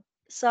have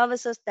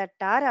services that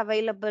are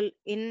available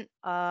in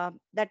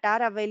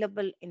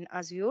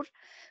Azure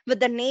with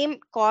the name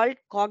called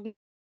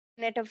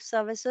cognitive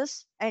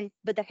services. And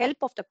with the help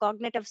of the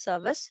cognitive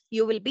service,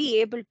 you will be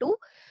able to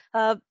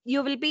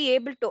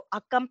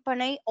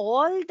accompany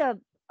all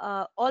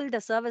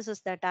the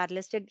services that are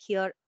listed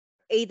here,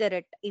 either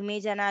at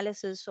image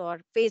analysis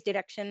or face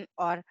detection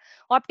or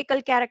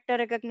optical character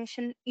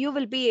recognition. You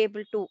will be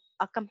able to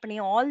accompany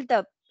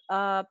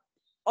uh,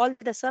 all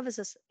the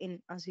services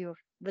in Azure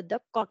with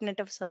the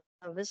cognitive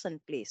service in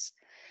place.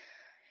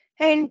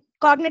 And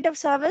cognitive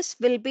service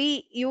will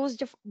be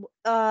used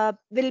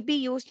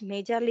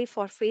majorly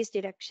for face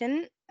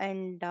detection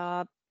and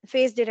the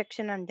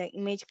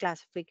image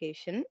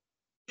classification.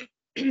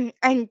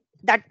 And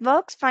that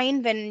works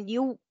fine when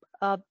you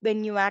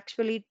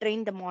actually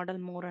train the model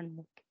more and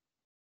more.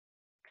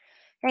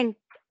 And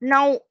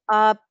now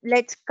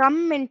let's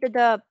come into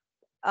the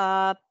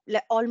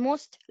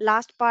almost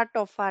last part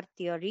of our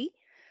theory,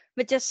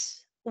 which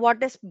is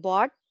what is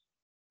bot,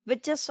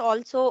 which is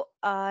also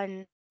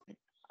an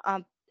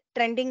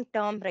trending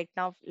term right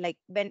now. Like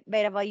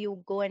wherever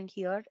you go and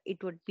hear,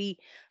 it would be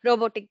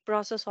robotic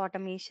process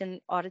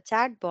automation or a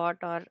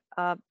chatbot,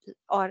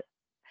 or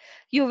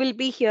you will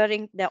be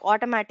hearing the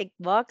automatic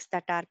works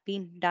that are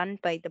being done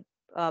by the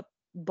uh,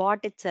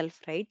 bot itself,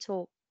 right?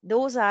 So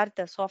those are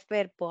the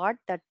software bot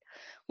that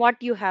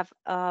what you have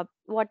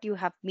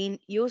been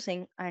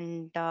using.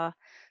 And the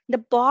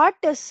bot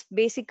is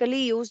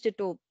basically used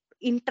to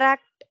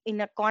interact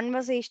in a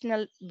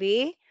conversational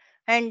way,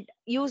 and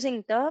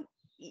using the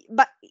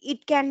but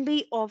it can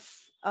be of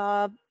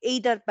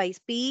either by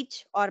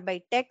speech or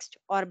by text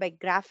or by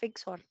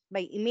graphics or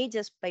by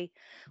images, by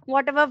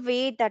whatever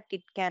way that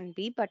it can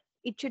be, but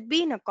it should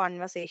be in a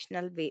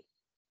conversational way.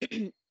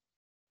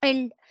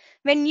 And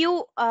when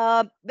you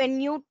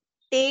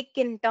take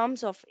in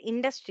terms of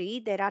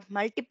industry, there are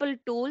multiple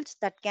tools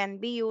that can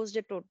be used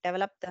to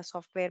develop the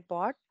software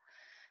bot.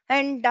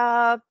 And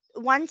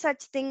one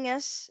such thing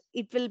is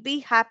it will be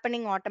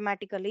happening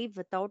automatically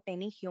without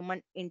any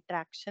human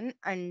interaction.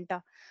 And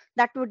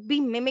that would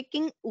be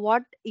mimicking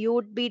what you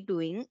would be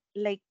doing.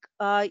 Like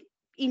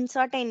in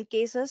certain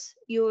cases,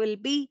 you will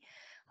be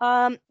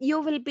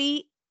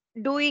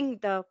doing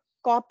the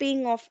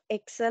copying of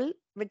Excel,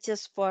 which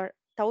is for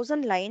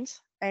 1,000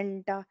 lines.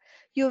 And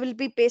you will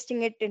be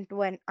pasting it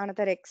into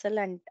another Excel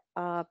and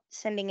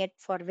sending it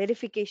for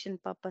verification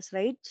purpose,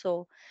 right?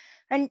 So,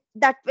 and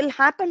that will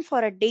happen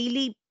for a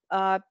daily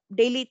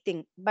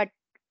thing. But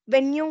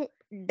when you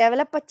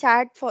develop a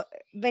chat for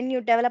when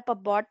you develop a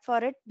bot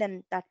for it,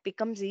 then that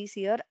becomes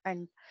easier,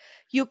 and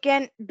you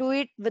can do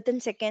it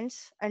within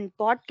seconds, and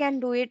bot can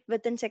do it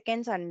within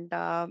seconds. And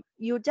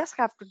you just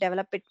have to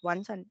develop it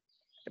once, and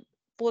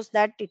post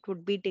that it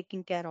would be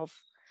taken care of.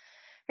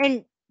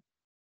 And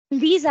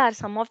these are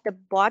some of the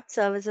bot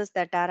services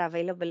that are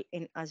available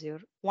in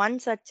Azure. One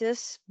such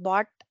is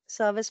bot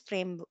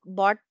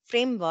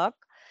framework,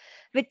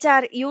 which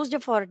are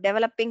used for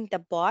developing the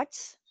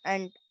bots.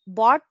 And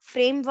bot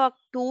framework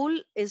tool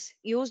is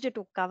used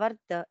to cover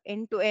the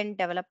end-to-end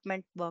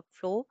development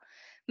workflow,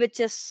 which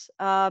is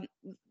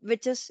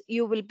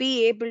you will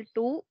be able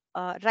to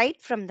right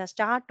from the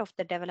start of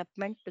the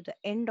development to the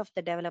end of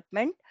the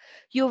development.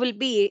 You will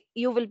be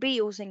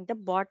using the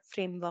bot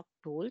framework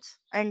tools.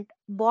 And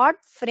bot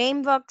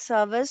framework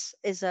service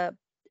is a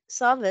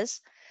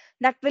service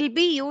that will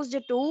be used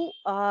to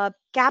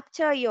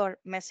capture your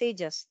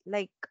messages,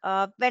 like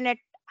when it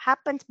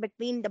happens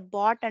between the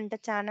bot and the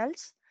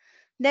channels.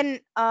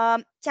 Then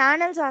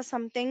channels are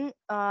something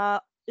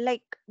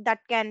like that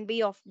can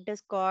be of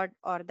Discord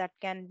or that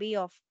can be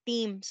of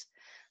Teams.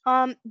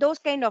 Those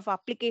kind of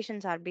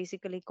applications are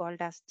basically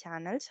called as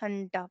channels.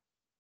 And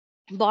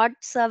bot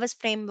service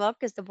framework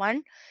is the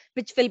one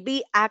which will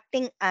be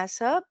acting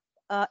as a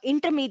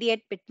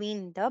intermediate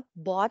between the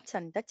bots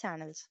and the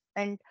channels.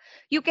 And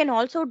you can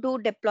also do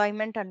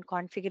deployment and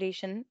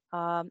configuration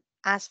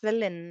as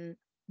well in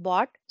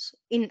bots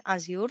in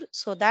Azure,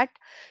 so that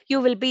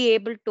you will be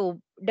able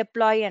to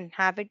deploy and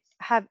have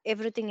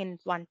everything in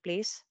one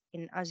place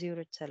in Azure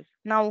itself.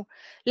 Now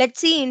let's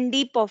see in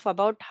deep of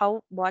about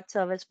how bot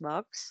service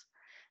works.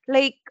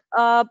 Like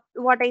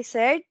what I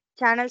said,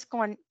 channels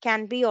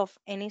can be of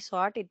any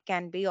sort. It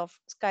can be of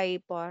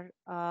Skype, or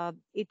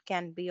it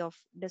can be of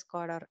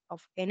Discord, or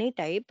of any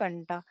type.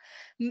 And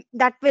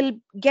that will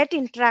get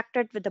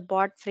interacted with the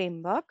bot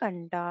framework,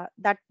 and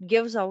that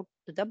gives out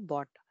to the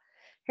bot.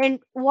 And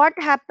what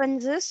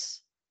happens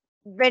is,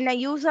 when a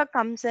user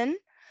comes in,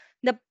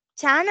 the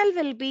channel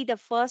will be the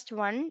first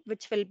one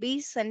which will be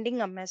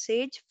sending a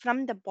message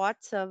from the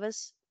bot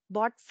service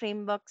bot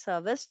framework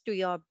service to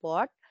your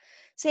bot,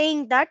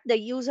 saying that the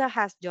user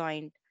has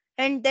joined.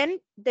 And then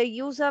the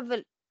user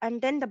will,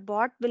 and then the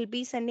bot will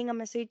be sending a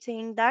message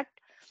saying that,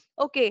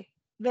 okay,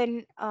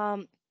 when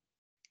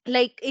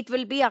like it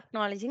will be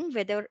acknowledging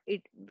whether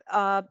it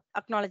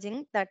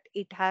acknowledging that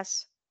it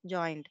has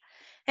joined.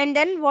 And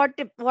then what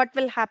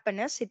will happen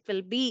is, it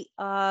will be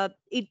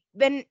it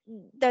when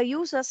the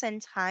user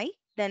sends hi,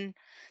 then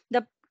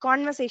the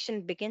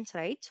conversation begins,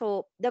 right?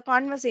 So the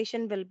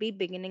conversation will be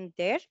beginning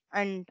there,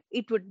 and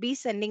it would be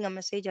sending a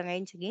message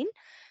again.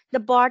 The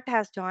bot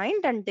has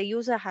joined and the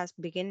user has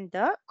begun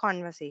the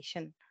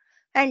conversation,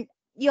 and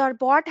your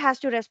bot has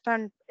to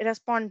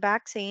respond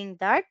back saying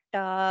that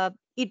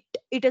it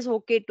it is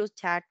okay to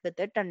chat with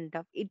it, and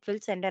it will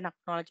send an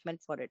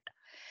acknowledgement for it.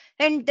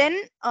 And then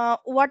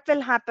what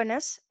will happen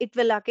is, it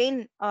will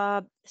again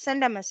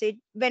send a message.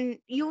 When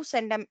you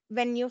send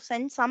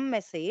some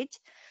message,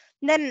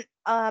 then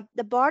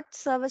the bot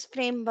service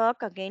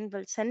framework again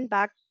will send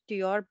back to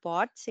your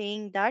bot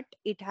saying that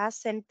it has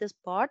sent this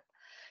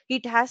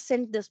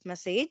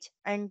message,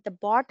 and the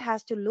bot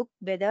has to look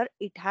whether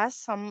it has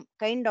some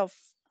kind of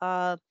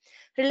uh,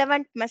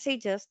 relevant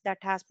messages that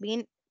has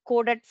been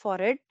coded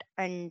for it,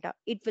 and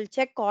it will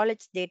check all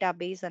its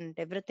database and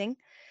everything,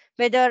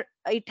 whether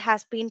it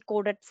has been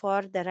coded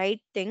for the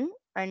right thing.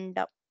 And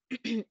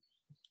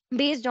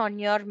based on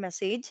your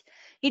message,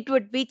 it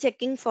would be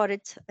checking for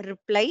its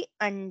reply,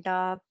 and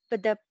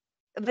with the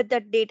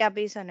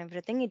database and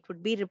everything, it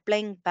would be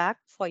replying back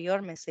for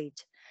your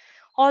message.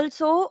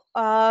 Also,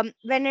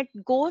 when it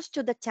goes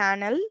to the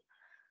channel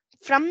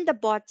from the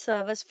bot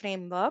service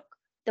framework,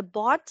 the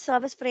bot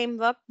service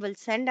framework will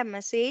send a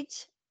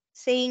message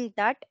saying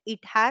that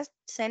it has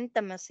sent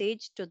the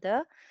message to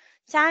the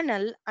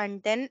channel,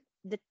 and then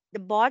the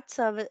bot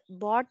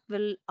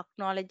will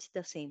acknowledge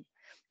the same.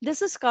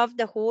 This is how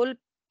the whole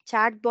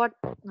chatbot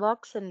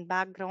works in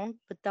background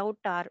without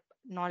our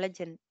knowledge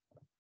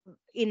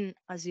in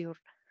Azure.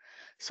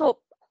 So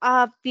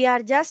we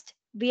are just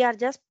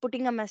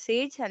putting a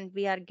message and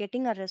we are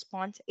getting a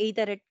response.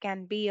 Either it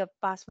can be a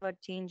password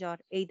change, or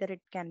either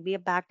it can be a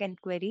backend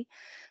query.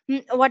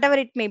 Whatever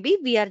it may be,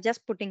 we are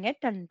just putting it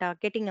and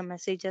getting a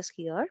messages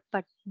here.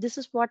 But this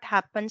is what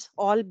happens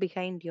all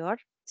behind your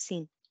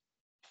scene.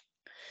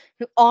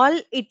 All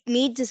it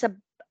needs is a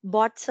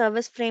bot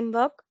service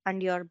framework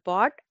and your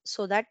bot,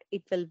 so that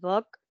it will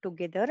work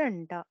together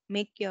and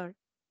make your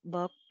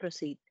work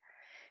proceed.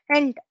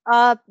 And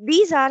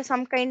these are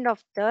some kind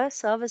of the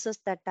services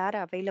that are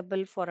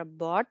available for a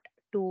bot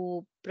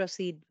to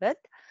proceed with.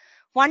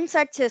 One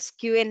such is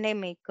Q&A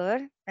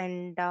maker,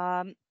 and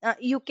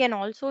you can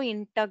also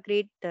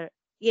integrate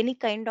any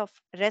kind of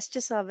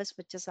REST service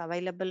which is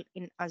available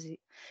in Azure,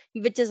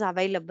 which is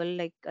available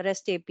like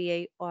REST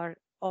API or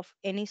of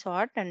any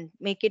sort, and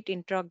make it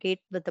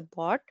interrogate with the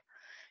bot.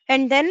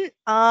 And then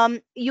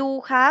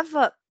you have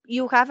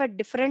a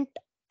different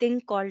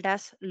thing called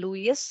as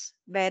Louis,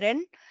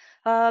 wherein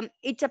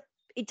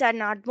it's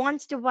an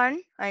advanced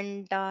one,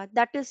 and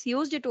that is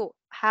used to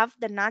have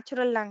the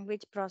natural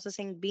language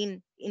processing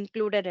being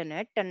included in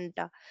it, and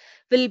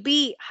will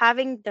be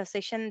having the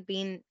session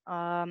being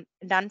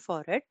done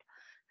for it.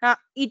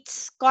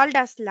 It's called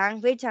as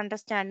language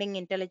understanding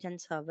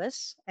intelligence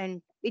service, and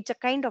it's a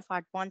kind of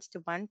advanced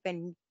one.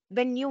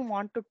 When you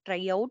want to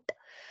try out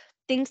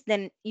things,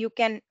 then you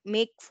can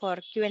make for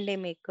Q&A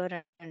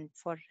maker and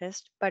for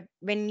rest. But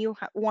when you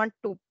want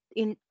to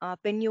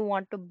when you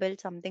want to build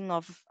something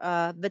of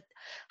with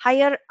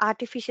higher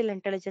artificial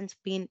intelligence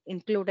being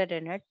included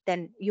in it,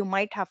 then you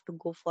might have to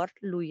go for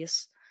Louis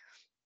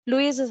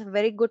is a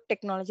very good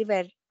technology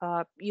where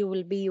you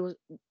will be use,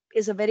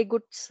 is a very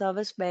good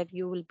service where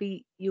you will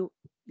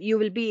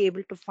be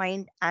able to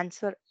find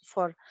answer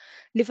for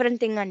different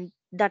thing, and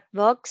that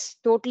works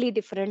totally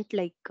different.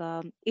 Like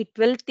it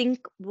will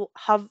think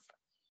how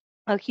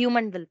a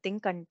human will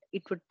think, and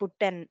it would put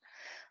an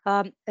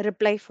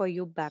reply for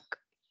you back.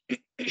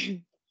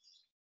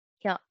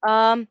 Yeah.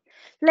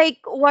 Like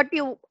what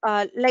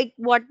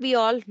we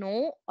all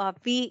know,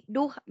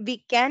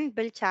 we can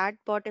build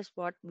chatbot is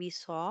what we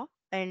saw.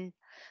 And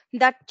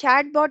that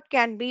chatbot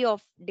can be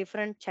of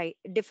different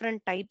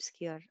types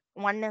here.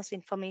 One is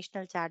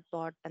informational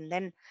chatbot, and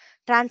then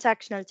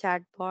transactional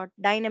chatbot,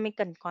 dynamic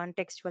and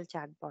contextual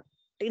chatbot.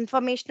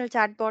 Informational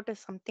chatbot is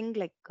something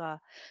like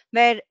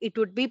where it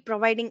would be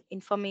providing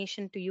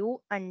information to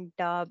you, and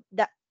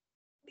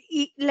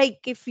like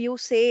if you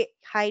say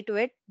hi to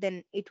it,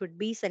 then it would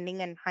be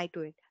sending an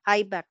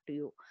hi back to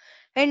you.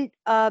 And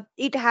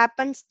it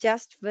happens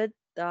just with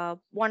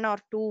one or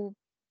two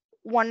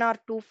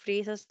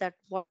phrases, that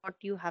what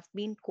you have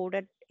been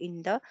coded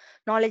in the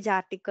knowledge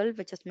article,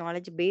 which is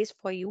knowledge base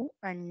for you.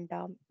 And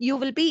you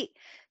will be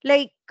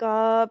like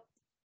for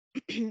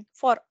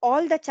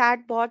all the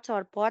chatbots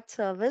or bot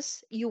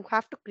service, you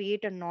have to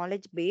create a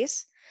knowledge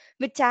base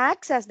which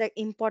acts as the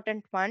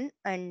important one,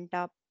 and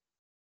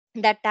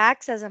that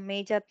acts as a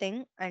major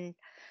thing. And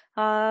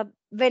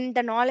when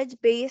the knowledge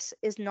base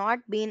is not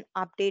being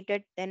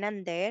updated then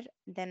and there,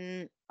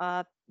 then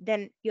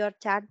your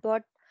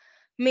chatbot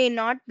may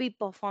not be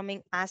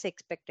performing as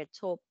expected.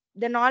 So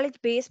the knowledge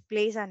base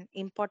plays an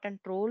important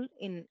role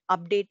in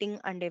updating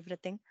and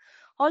everything.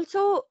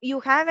 Also, you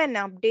have an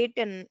update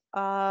and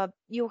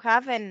you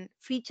have an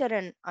feature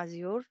in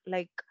Azure,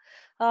 like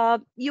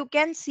you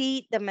can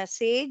see the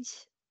message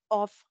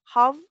of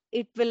how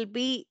it will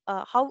be,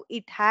 how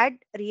it had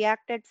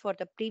reacted for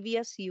the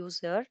previous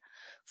user,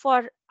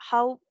 for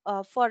how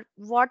for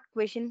what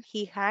question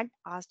he had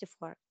asked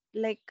for.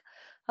 Like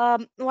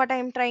what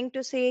I'm trying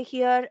to say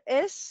here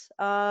is,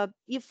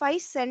 if I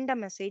send a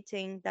message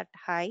saying that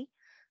hi,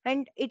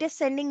 and it is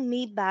sending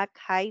me back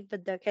hi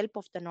with the help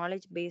of the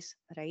knowledge base,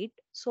 right?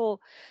 So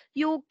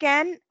you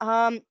can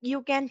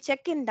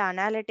check in the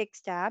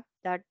analytics tab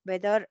that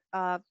whether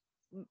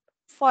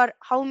for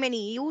how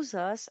many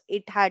users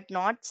it had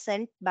not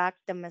sent back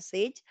the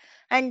message,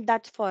 and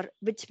that's for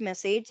which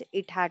message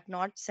it had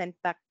not sent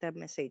back the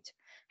message.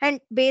 And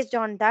based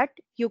on that,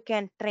 you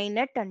can train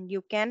it, and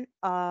you can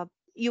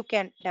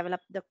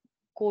develop the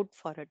code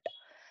for it.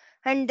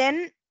 And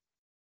then,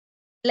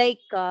 like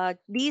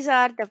these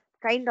are the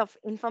kind of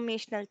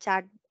informational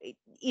chatbot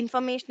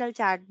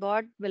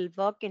will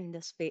work in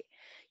this way.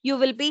 You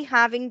will be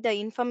having the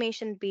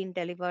information being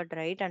delivered,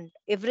 right? And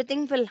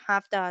everything will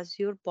have the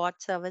Azure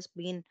bot service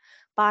being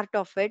part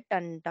of it,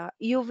 and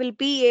you will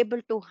be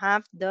able to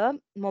have the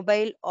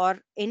mobile or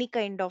any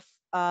kind of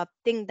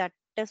thing that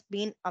has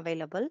been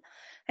available.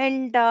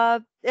 And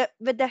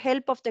with the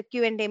help of the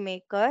Q&A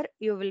maker,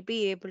 you will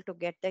be able to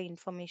get the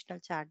informational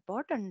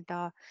chatbot and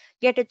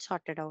get it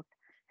sorted out.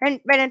 And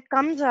when it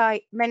comes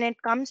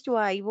to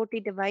a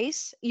IoT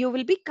device, you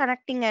will be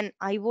connecting an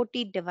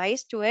IoT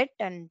device to it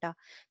and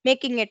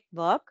making it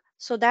work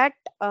so that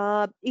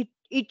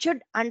it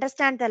should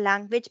understand the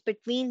language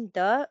between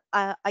the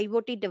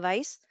IoT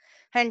device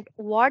and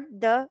what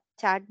the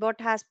chatbot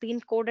has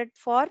been coded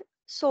for.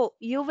 So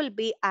you will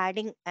be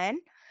adding an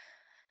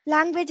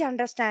language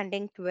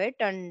understanding to it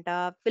and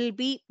will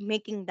be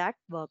making that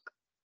work.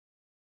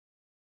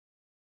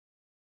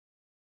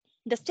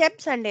 The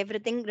steps and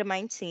everything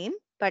remain same,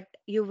 but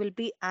you will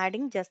be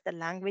adding just the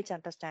language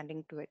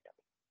understanding to it.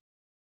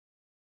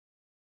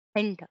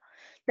 And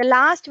the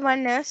last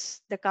one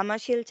is the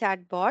commercial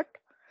chatbot,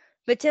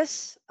 which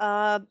is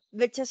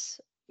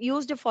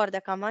used for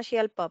the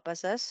commercial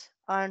purposes,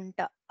 and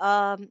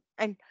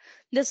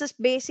this is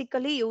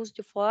basically used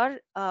for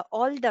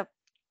all the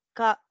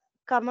co-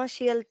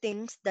 commercial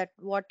things that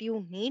what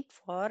you need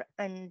for.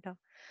 And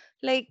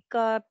like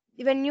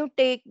when you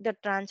take the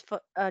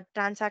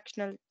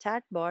transactional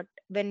chatbot,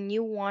 when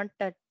you want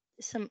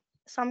some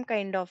some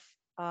kind of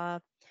uh,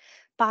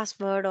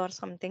 password or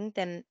something,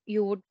 then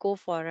you would go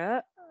for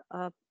a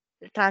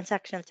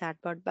transactional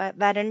chatbot. But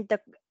wherein the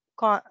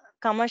co-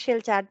 commercial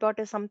chatbot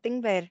is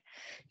something where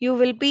you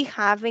will be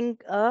having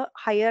a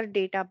higher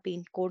data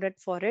being coded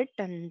for it,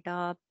 and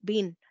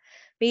being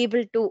be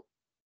able to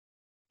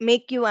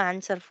make you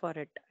answer for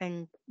it.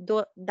 And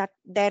though that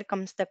there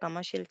comes the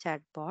commercial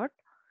chatbot.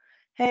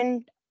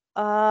 And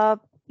uh,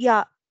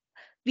 yeah,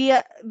 we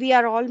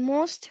are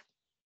almost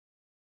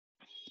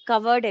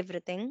covered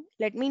everything.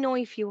 Let me know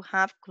if you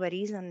have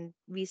queries, and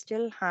we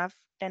still have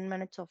 10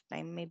 minutes of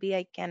time. Maybe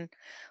I can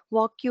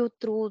walk you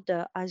through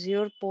the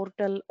Azure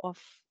portal of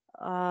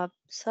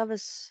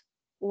service.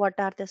 What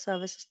are the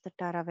services that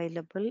are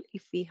available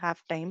if we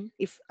have time,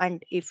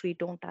 if we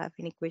don't have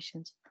any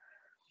questions?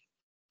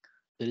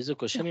 There is a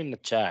Yeah, question in the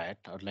chat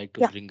I'd like to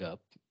yeah, bring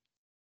up.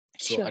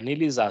 So sure.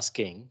 Anil is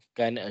asking,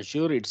 can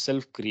Azure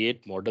itself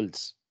create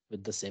models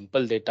with the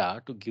sample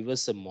data to give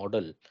us a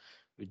model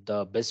with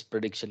the best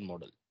prediction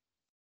model?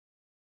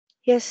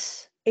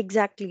 Yes,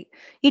 exactly.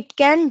 It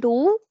can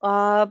do,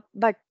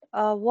 but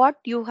what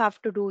you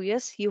have to do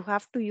is you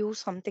have to use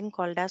something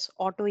called as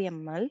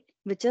AutoML,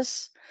 which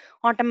is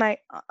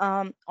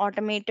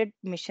automated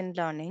machine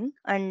learning.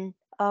 And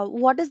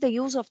what is the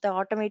use of the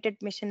automated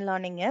machine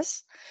learning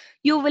is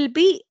you will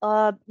be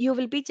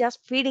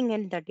just feeding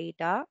in the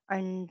data,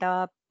 and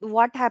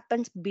what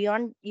happens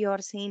beyond your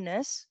scene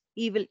is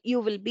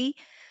you will be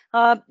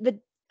with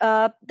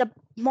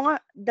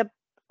the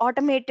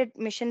automated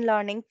machine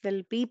learning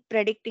will be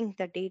predicting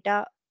the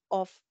data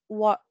of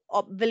what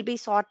will be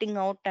sorting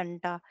out,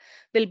 and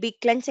will be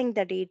cleansing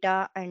the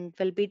data, and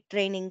will be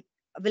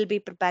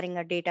preparing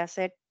a data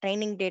set,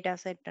 training data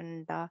set,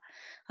 and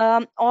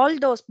all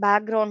those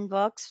background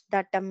works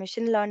that a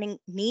machine learning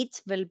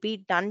needs will be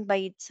done by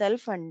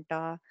itself, and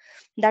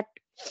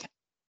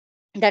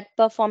that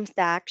performs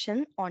the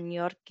action on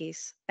your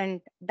case,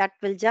 and that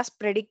will just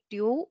predict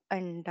you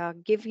and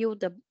give you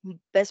the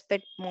best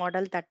fit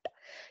model that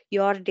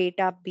your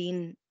data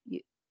being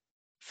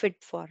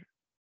fit for.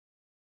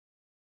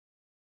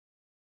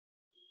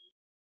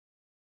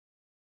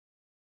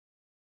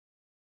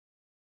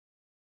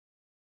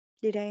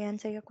 Did I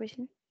answer your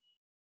question?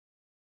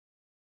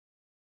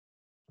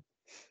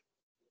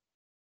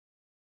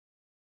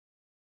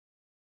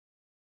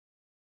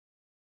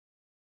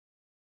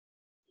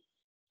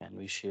 Can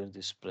we share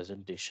this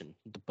presentation?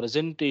 The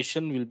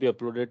presentation will be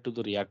uploaded to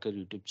the Reactor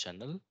YouTube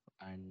channel,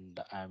 and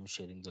I am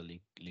sharing the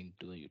link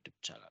to the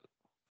YouTube channel.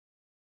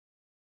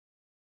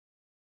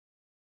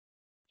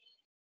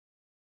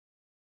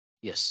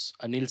 Yes.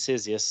 Anil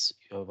says yes,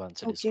 you have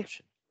answered his Okay.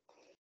 question.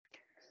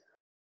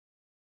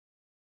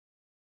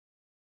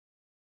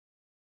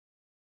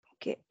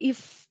 Okay.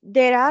 If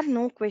there are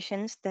no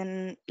questions,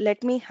 then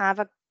let me have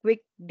a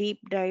quick deep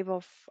dive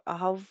of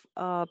how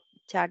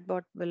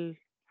chatbot will,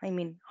 I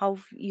mean, how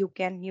you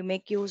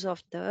make use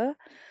of the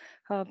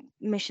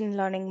machine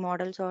learning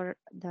models or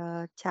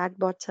the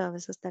chatbot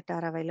services that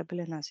are available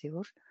in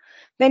Azure.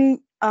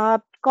 When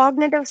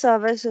cognitive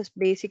service is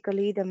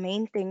basically the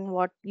main thing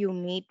what you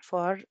need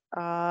for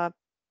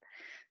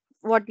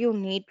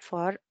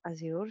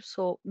Azure.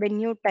 So when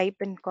you type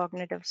in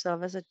cognitive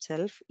service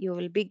itself, you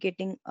will be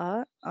getting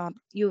a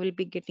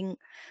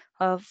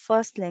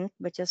first link,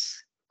 which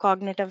is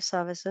cognitive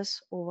services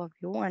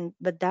overview, and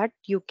with that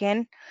you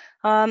can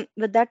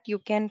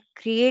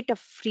create a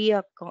free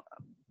account.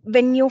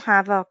 When you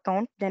have an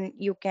account, then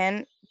you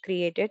can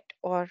create it,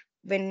 or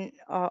when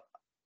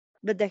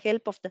with the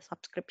help of the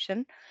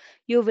subscription,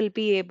 you will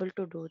be able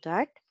to do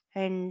that.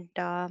 And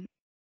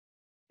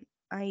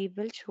I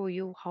will show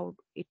you how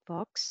it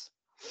works.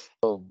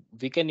 So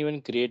we can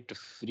even create a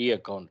free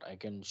account. I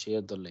can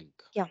share the link.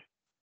 Yeah,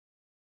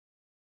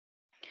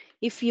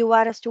 if you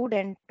are a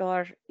student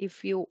or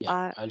if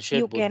Yeah, I'll share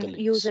you both the can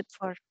use links. it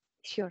for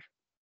sure.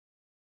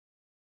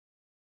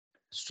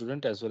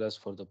 Student as well as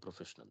for the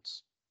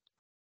professionals.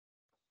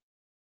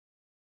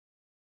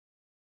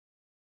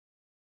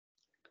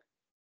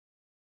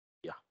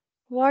 Yeah.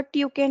 What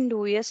you can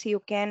do is you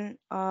can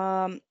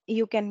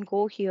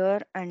go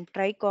here and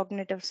try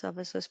cognitive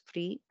services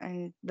free,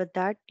 and with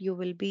that you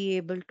will be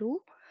able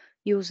to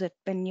use it.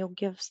 When you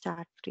give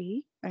start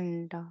free,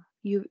 and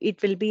you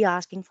it will be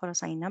asking for a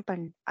sign up,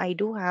 and I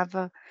do have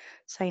a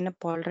sign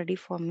up already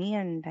for me,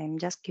 and I'm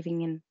just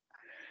giving in.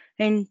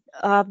 And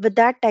with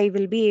that I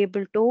will be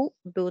able to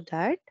do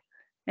that.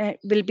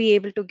 Will be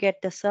able to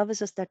get the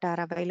services that are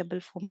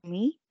available for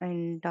me,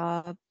 and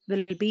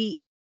will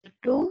be able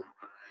to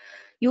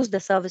use the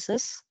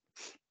services.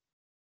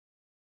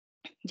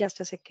 Just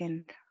a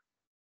second.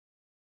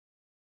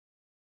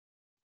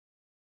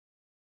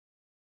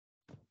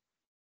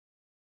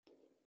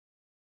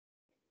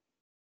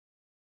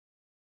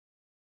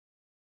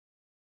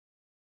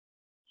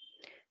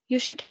 You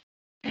should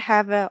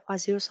have a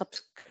Azure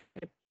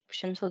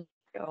subscription so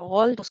that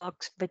all those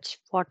perks, which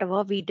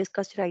whatever we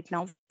discussed right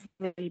now,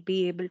 will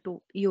be able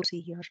to use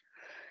here.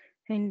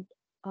 And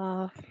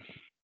uh,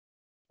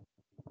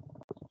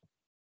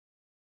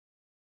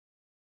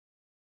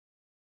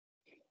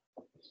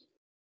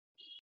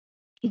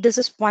 this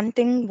is one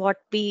thing what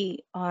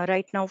we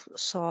right now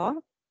saw.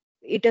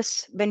 It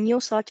is when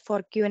you search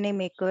for Q&A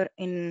maker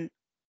in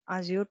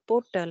Azure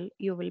portal,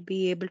 you will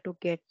be able to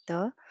get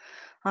the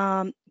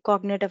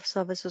cognitive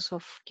services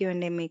of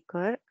Q&A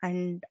maker.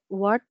 And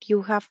what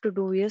you have to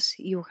do is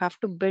you have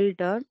to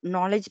build a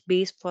knowledge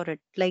base for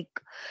it. Like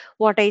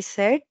what I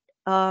said,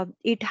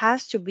 it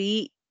has to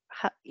be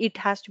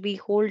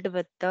hold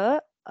with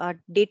the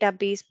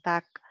database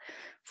back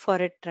for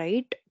it,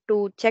 right?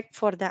 To check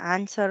for the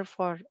answer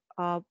for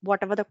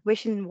whatever the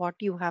question what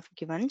you have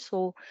given.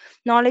 So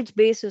knowledge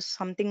base is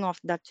something of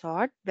that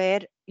sort,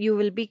 where you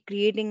will be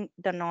creating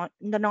the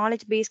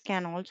knowledge base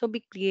can also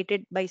be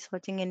created by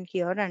searching in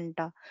here, and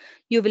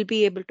you will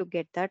be able to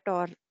get that.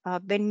 Or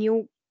when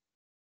you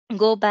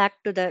go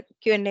back to the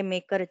Q&A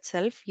maker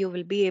itself, you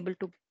will be able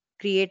to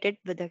create it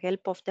with the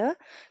help of the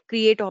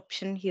create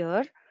option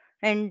here.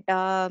 And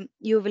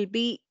you will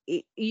be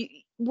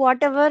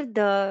whatever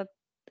the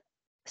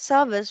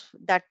service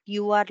that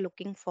you are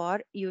looking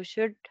for, you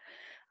should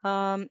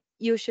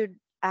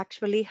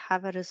actually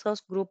have a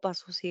resource group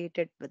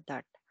associated with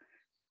that.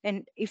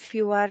 And if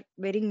you are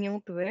very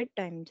new to it,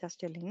 I'm just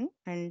telling,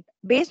 and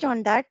based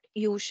on that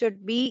you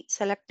should be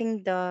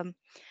selecting the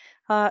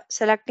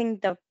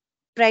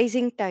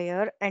pricing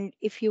tier. And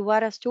if you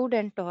are a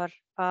student or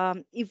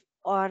if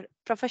or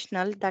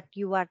professional that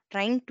you are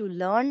trying to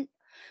learn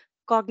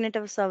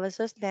cognitive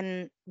services,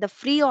 then the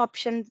free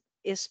option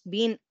is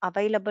being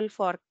available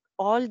for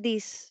all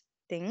these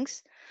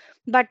things.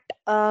 But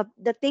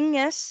the thing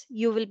is,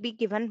 you will be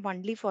given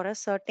only for a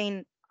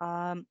certain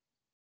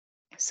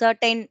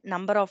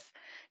number of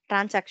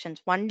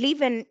transactions. Only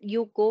when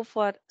you go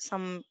for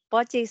some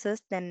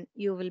purchases, then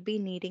you will be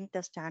needing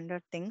the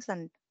standard things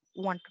and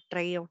want to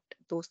try out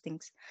those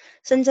things.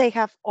 Since I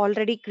have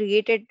already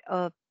created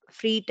a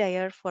free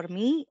tier for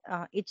me,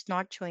 it's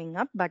not showing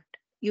up, but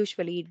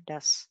usually it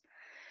does.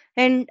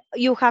 And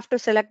you have to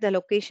select the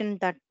location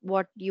that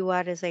what you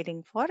are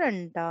residing for,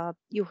 and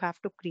you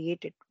have to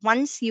create it.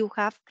 Once you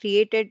have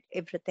created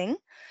everything,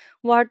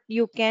 what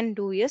you can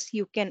do is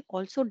you can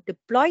also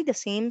deploy the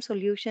same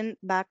solution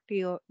back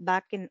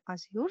in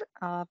Azure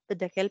with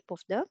the help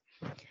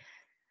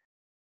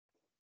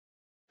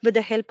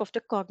of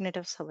the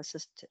cognitive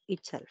services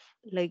itself.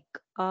 Like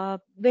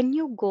when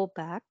you go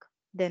back,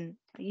 then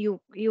you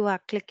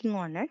are clicking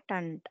on it,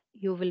 and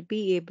you will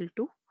be able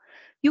to,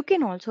 you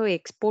can also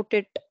export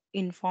it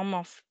in form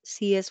of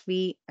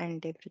CSV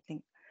and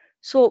everything.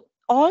 So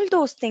all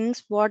those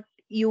things what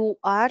you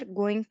are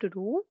going to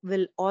do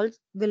will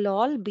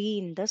all be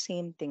in the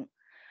same thing.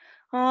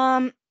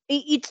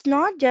 It's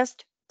not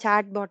just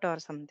chatbot or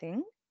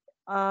something.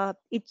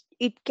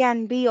 It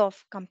can be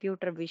of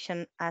computer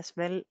vision as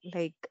well.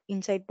 Like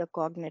inside the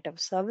cognitive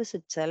service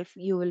itself,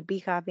 you will be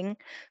having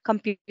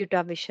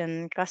computer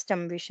vision,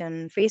 custom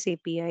vision, face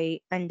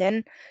API, and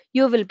then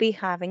you will be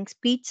having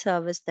speech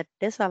service that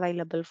is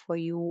available for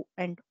you,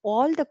 and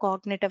all the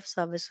cognitive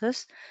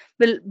services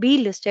will be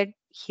listed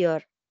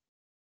here.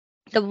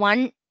 The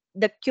one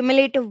the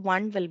cumulative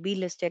one will be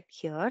listed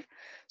here,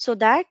 so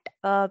that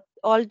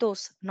all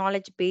those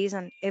knowledge base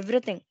and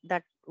everything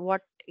that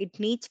what it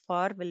needs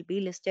for will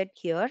be listed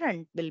here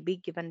and will be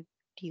given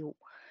to you.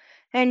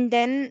 And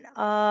then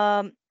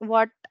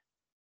what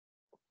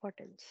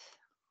else?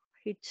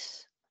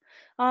 It's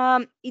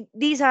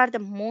these are the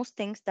most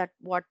things that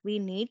what we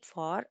need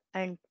for.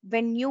 And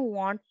when you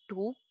want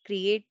to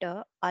create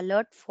a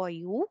alert for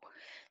you,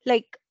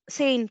 like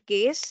say in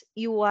case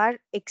you are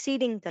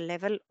exceeding the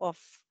level of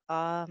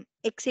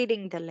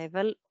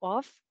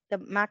the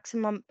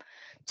maximum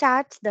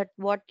chats that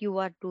what you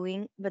are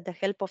doing with the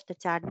help of the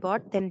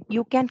chatbot, then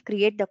you can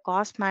create the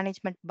cost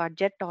management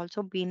budget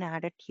also being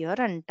added here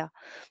and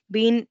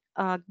being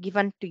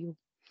given to you.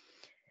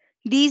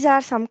 These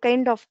are some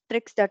kind of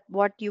tricks that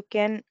what you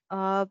can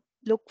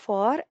look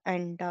for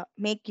and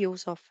make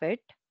use of it.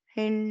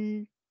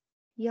 And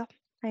yeah,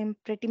 I'm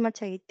pretty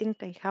much, I think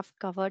I have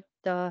covered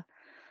the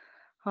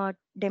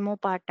demo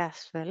part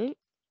as well.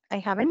 I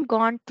haven't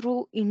gone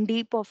through in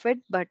deep of it,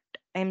 but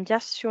I'm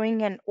just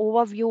showing an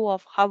overview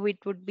of how it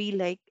would be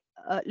like,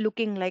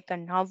 looking like,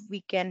 and how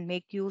we can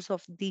make use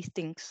of these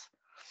things.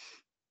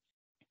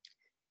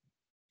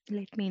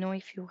 Let me know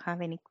if you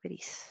have any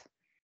queries.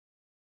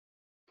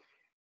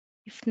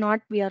 If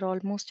not, we are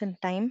almost in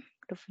time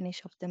to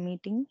finish off the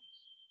meeting.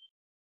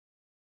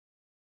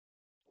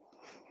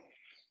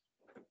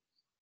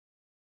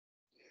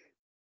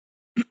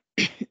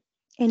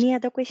 Any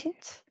other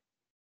questions?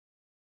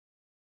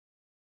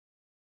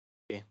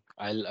 Okay,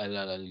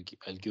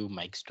 I'll give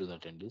mics to the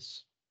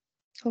attendees.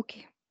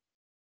 Okay.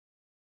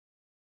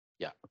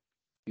 Yeah,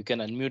 you can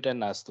unmute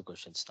and ask the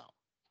questions now.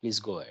 Please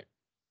go ahead.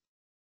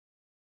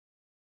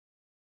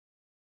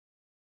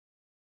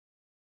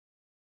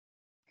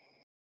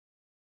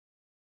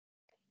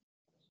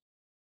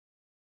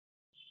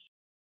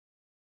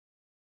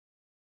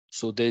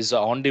 So there's a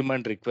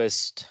on-demand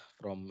request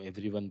from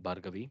everyone,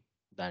 Bhargavi,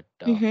 that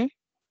Mm-hmm.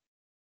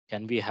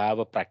 can we have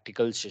a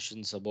practical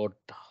sessions about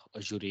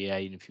Azure AI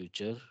in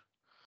future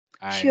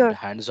and Sure.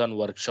 hands-on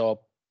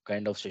workshop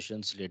kind of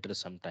sessions later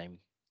sometime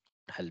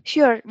help.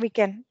 Sure, we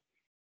can.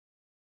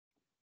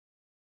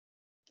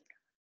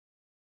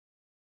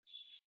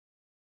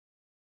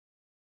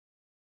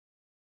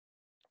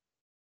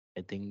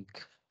 I think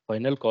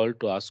final call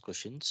to ask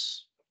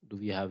questions. Do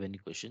we have any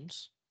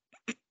questions?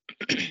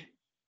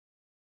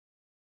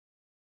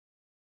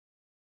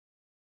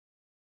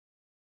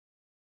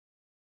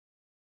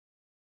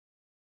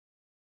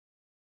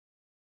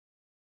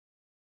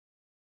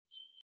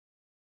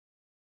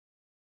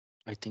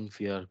 I think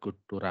we are good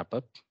to wrap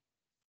up.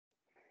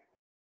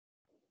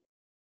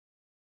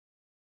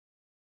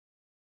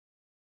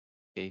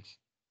 Okay.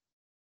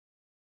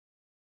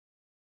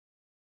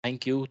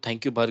 Thank you,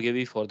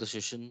 Bhargavi, for the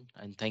session,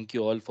 and thank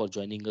you all for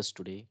joining us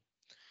today.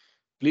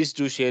 Please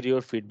do share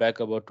your feedback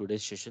about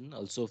today's session.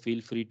 Also,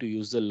 feel free to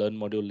use the Learn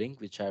module link,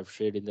 which I have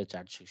shared in the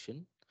chat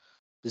section.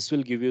 This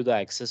will give you the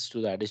access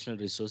to the additional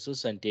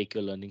resources and take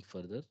your learning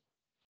further.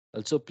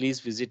 Also, please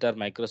visit our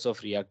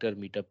Microsoft Reactor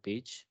meetup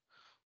page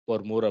for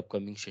more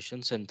upcoming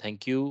sessions. And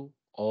thank you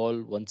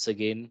all once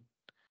again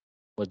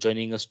for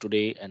joining us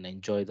today and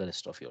enjoy the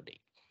rest of your day.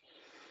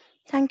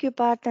 Thank you,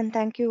 Parth, and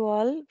thank you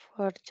all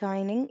for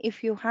joining.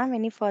 If you have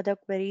any further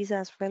queries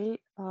as well,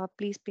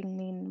 please ping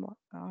me in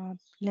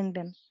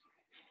LinkedIn.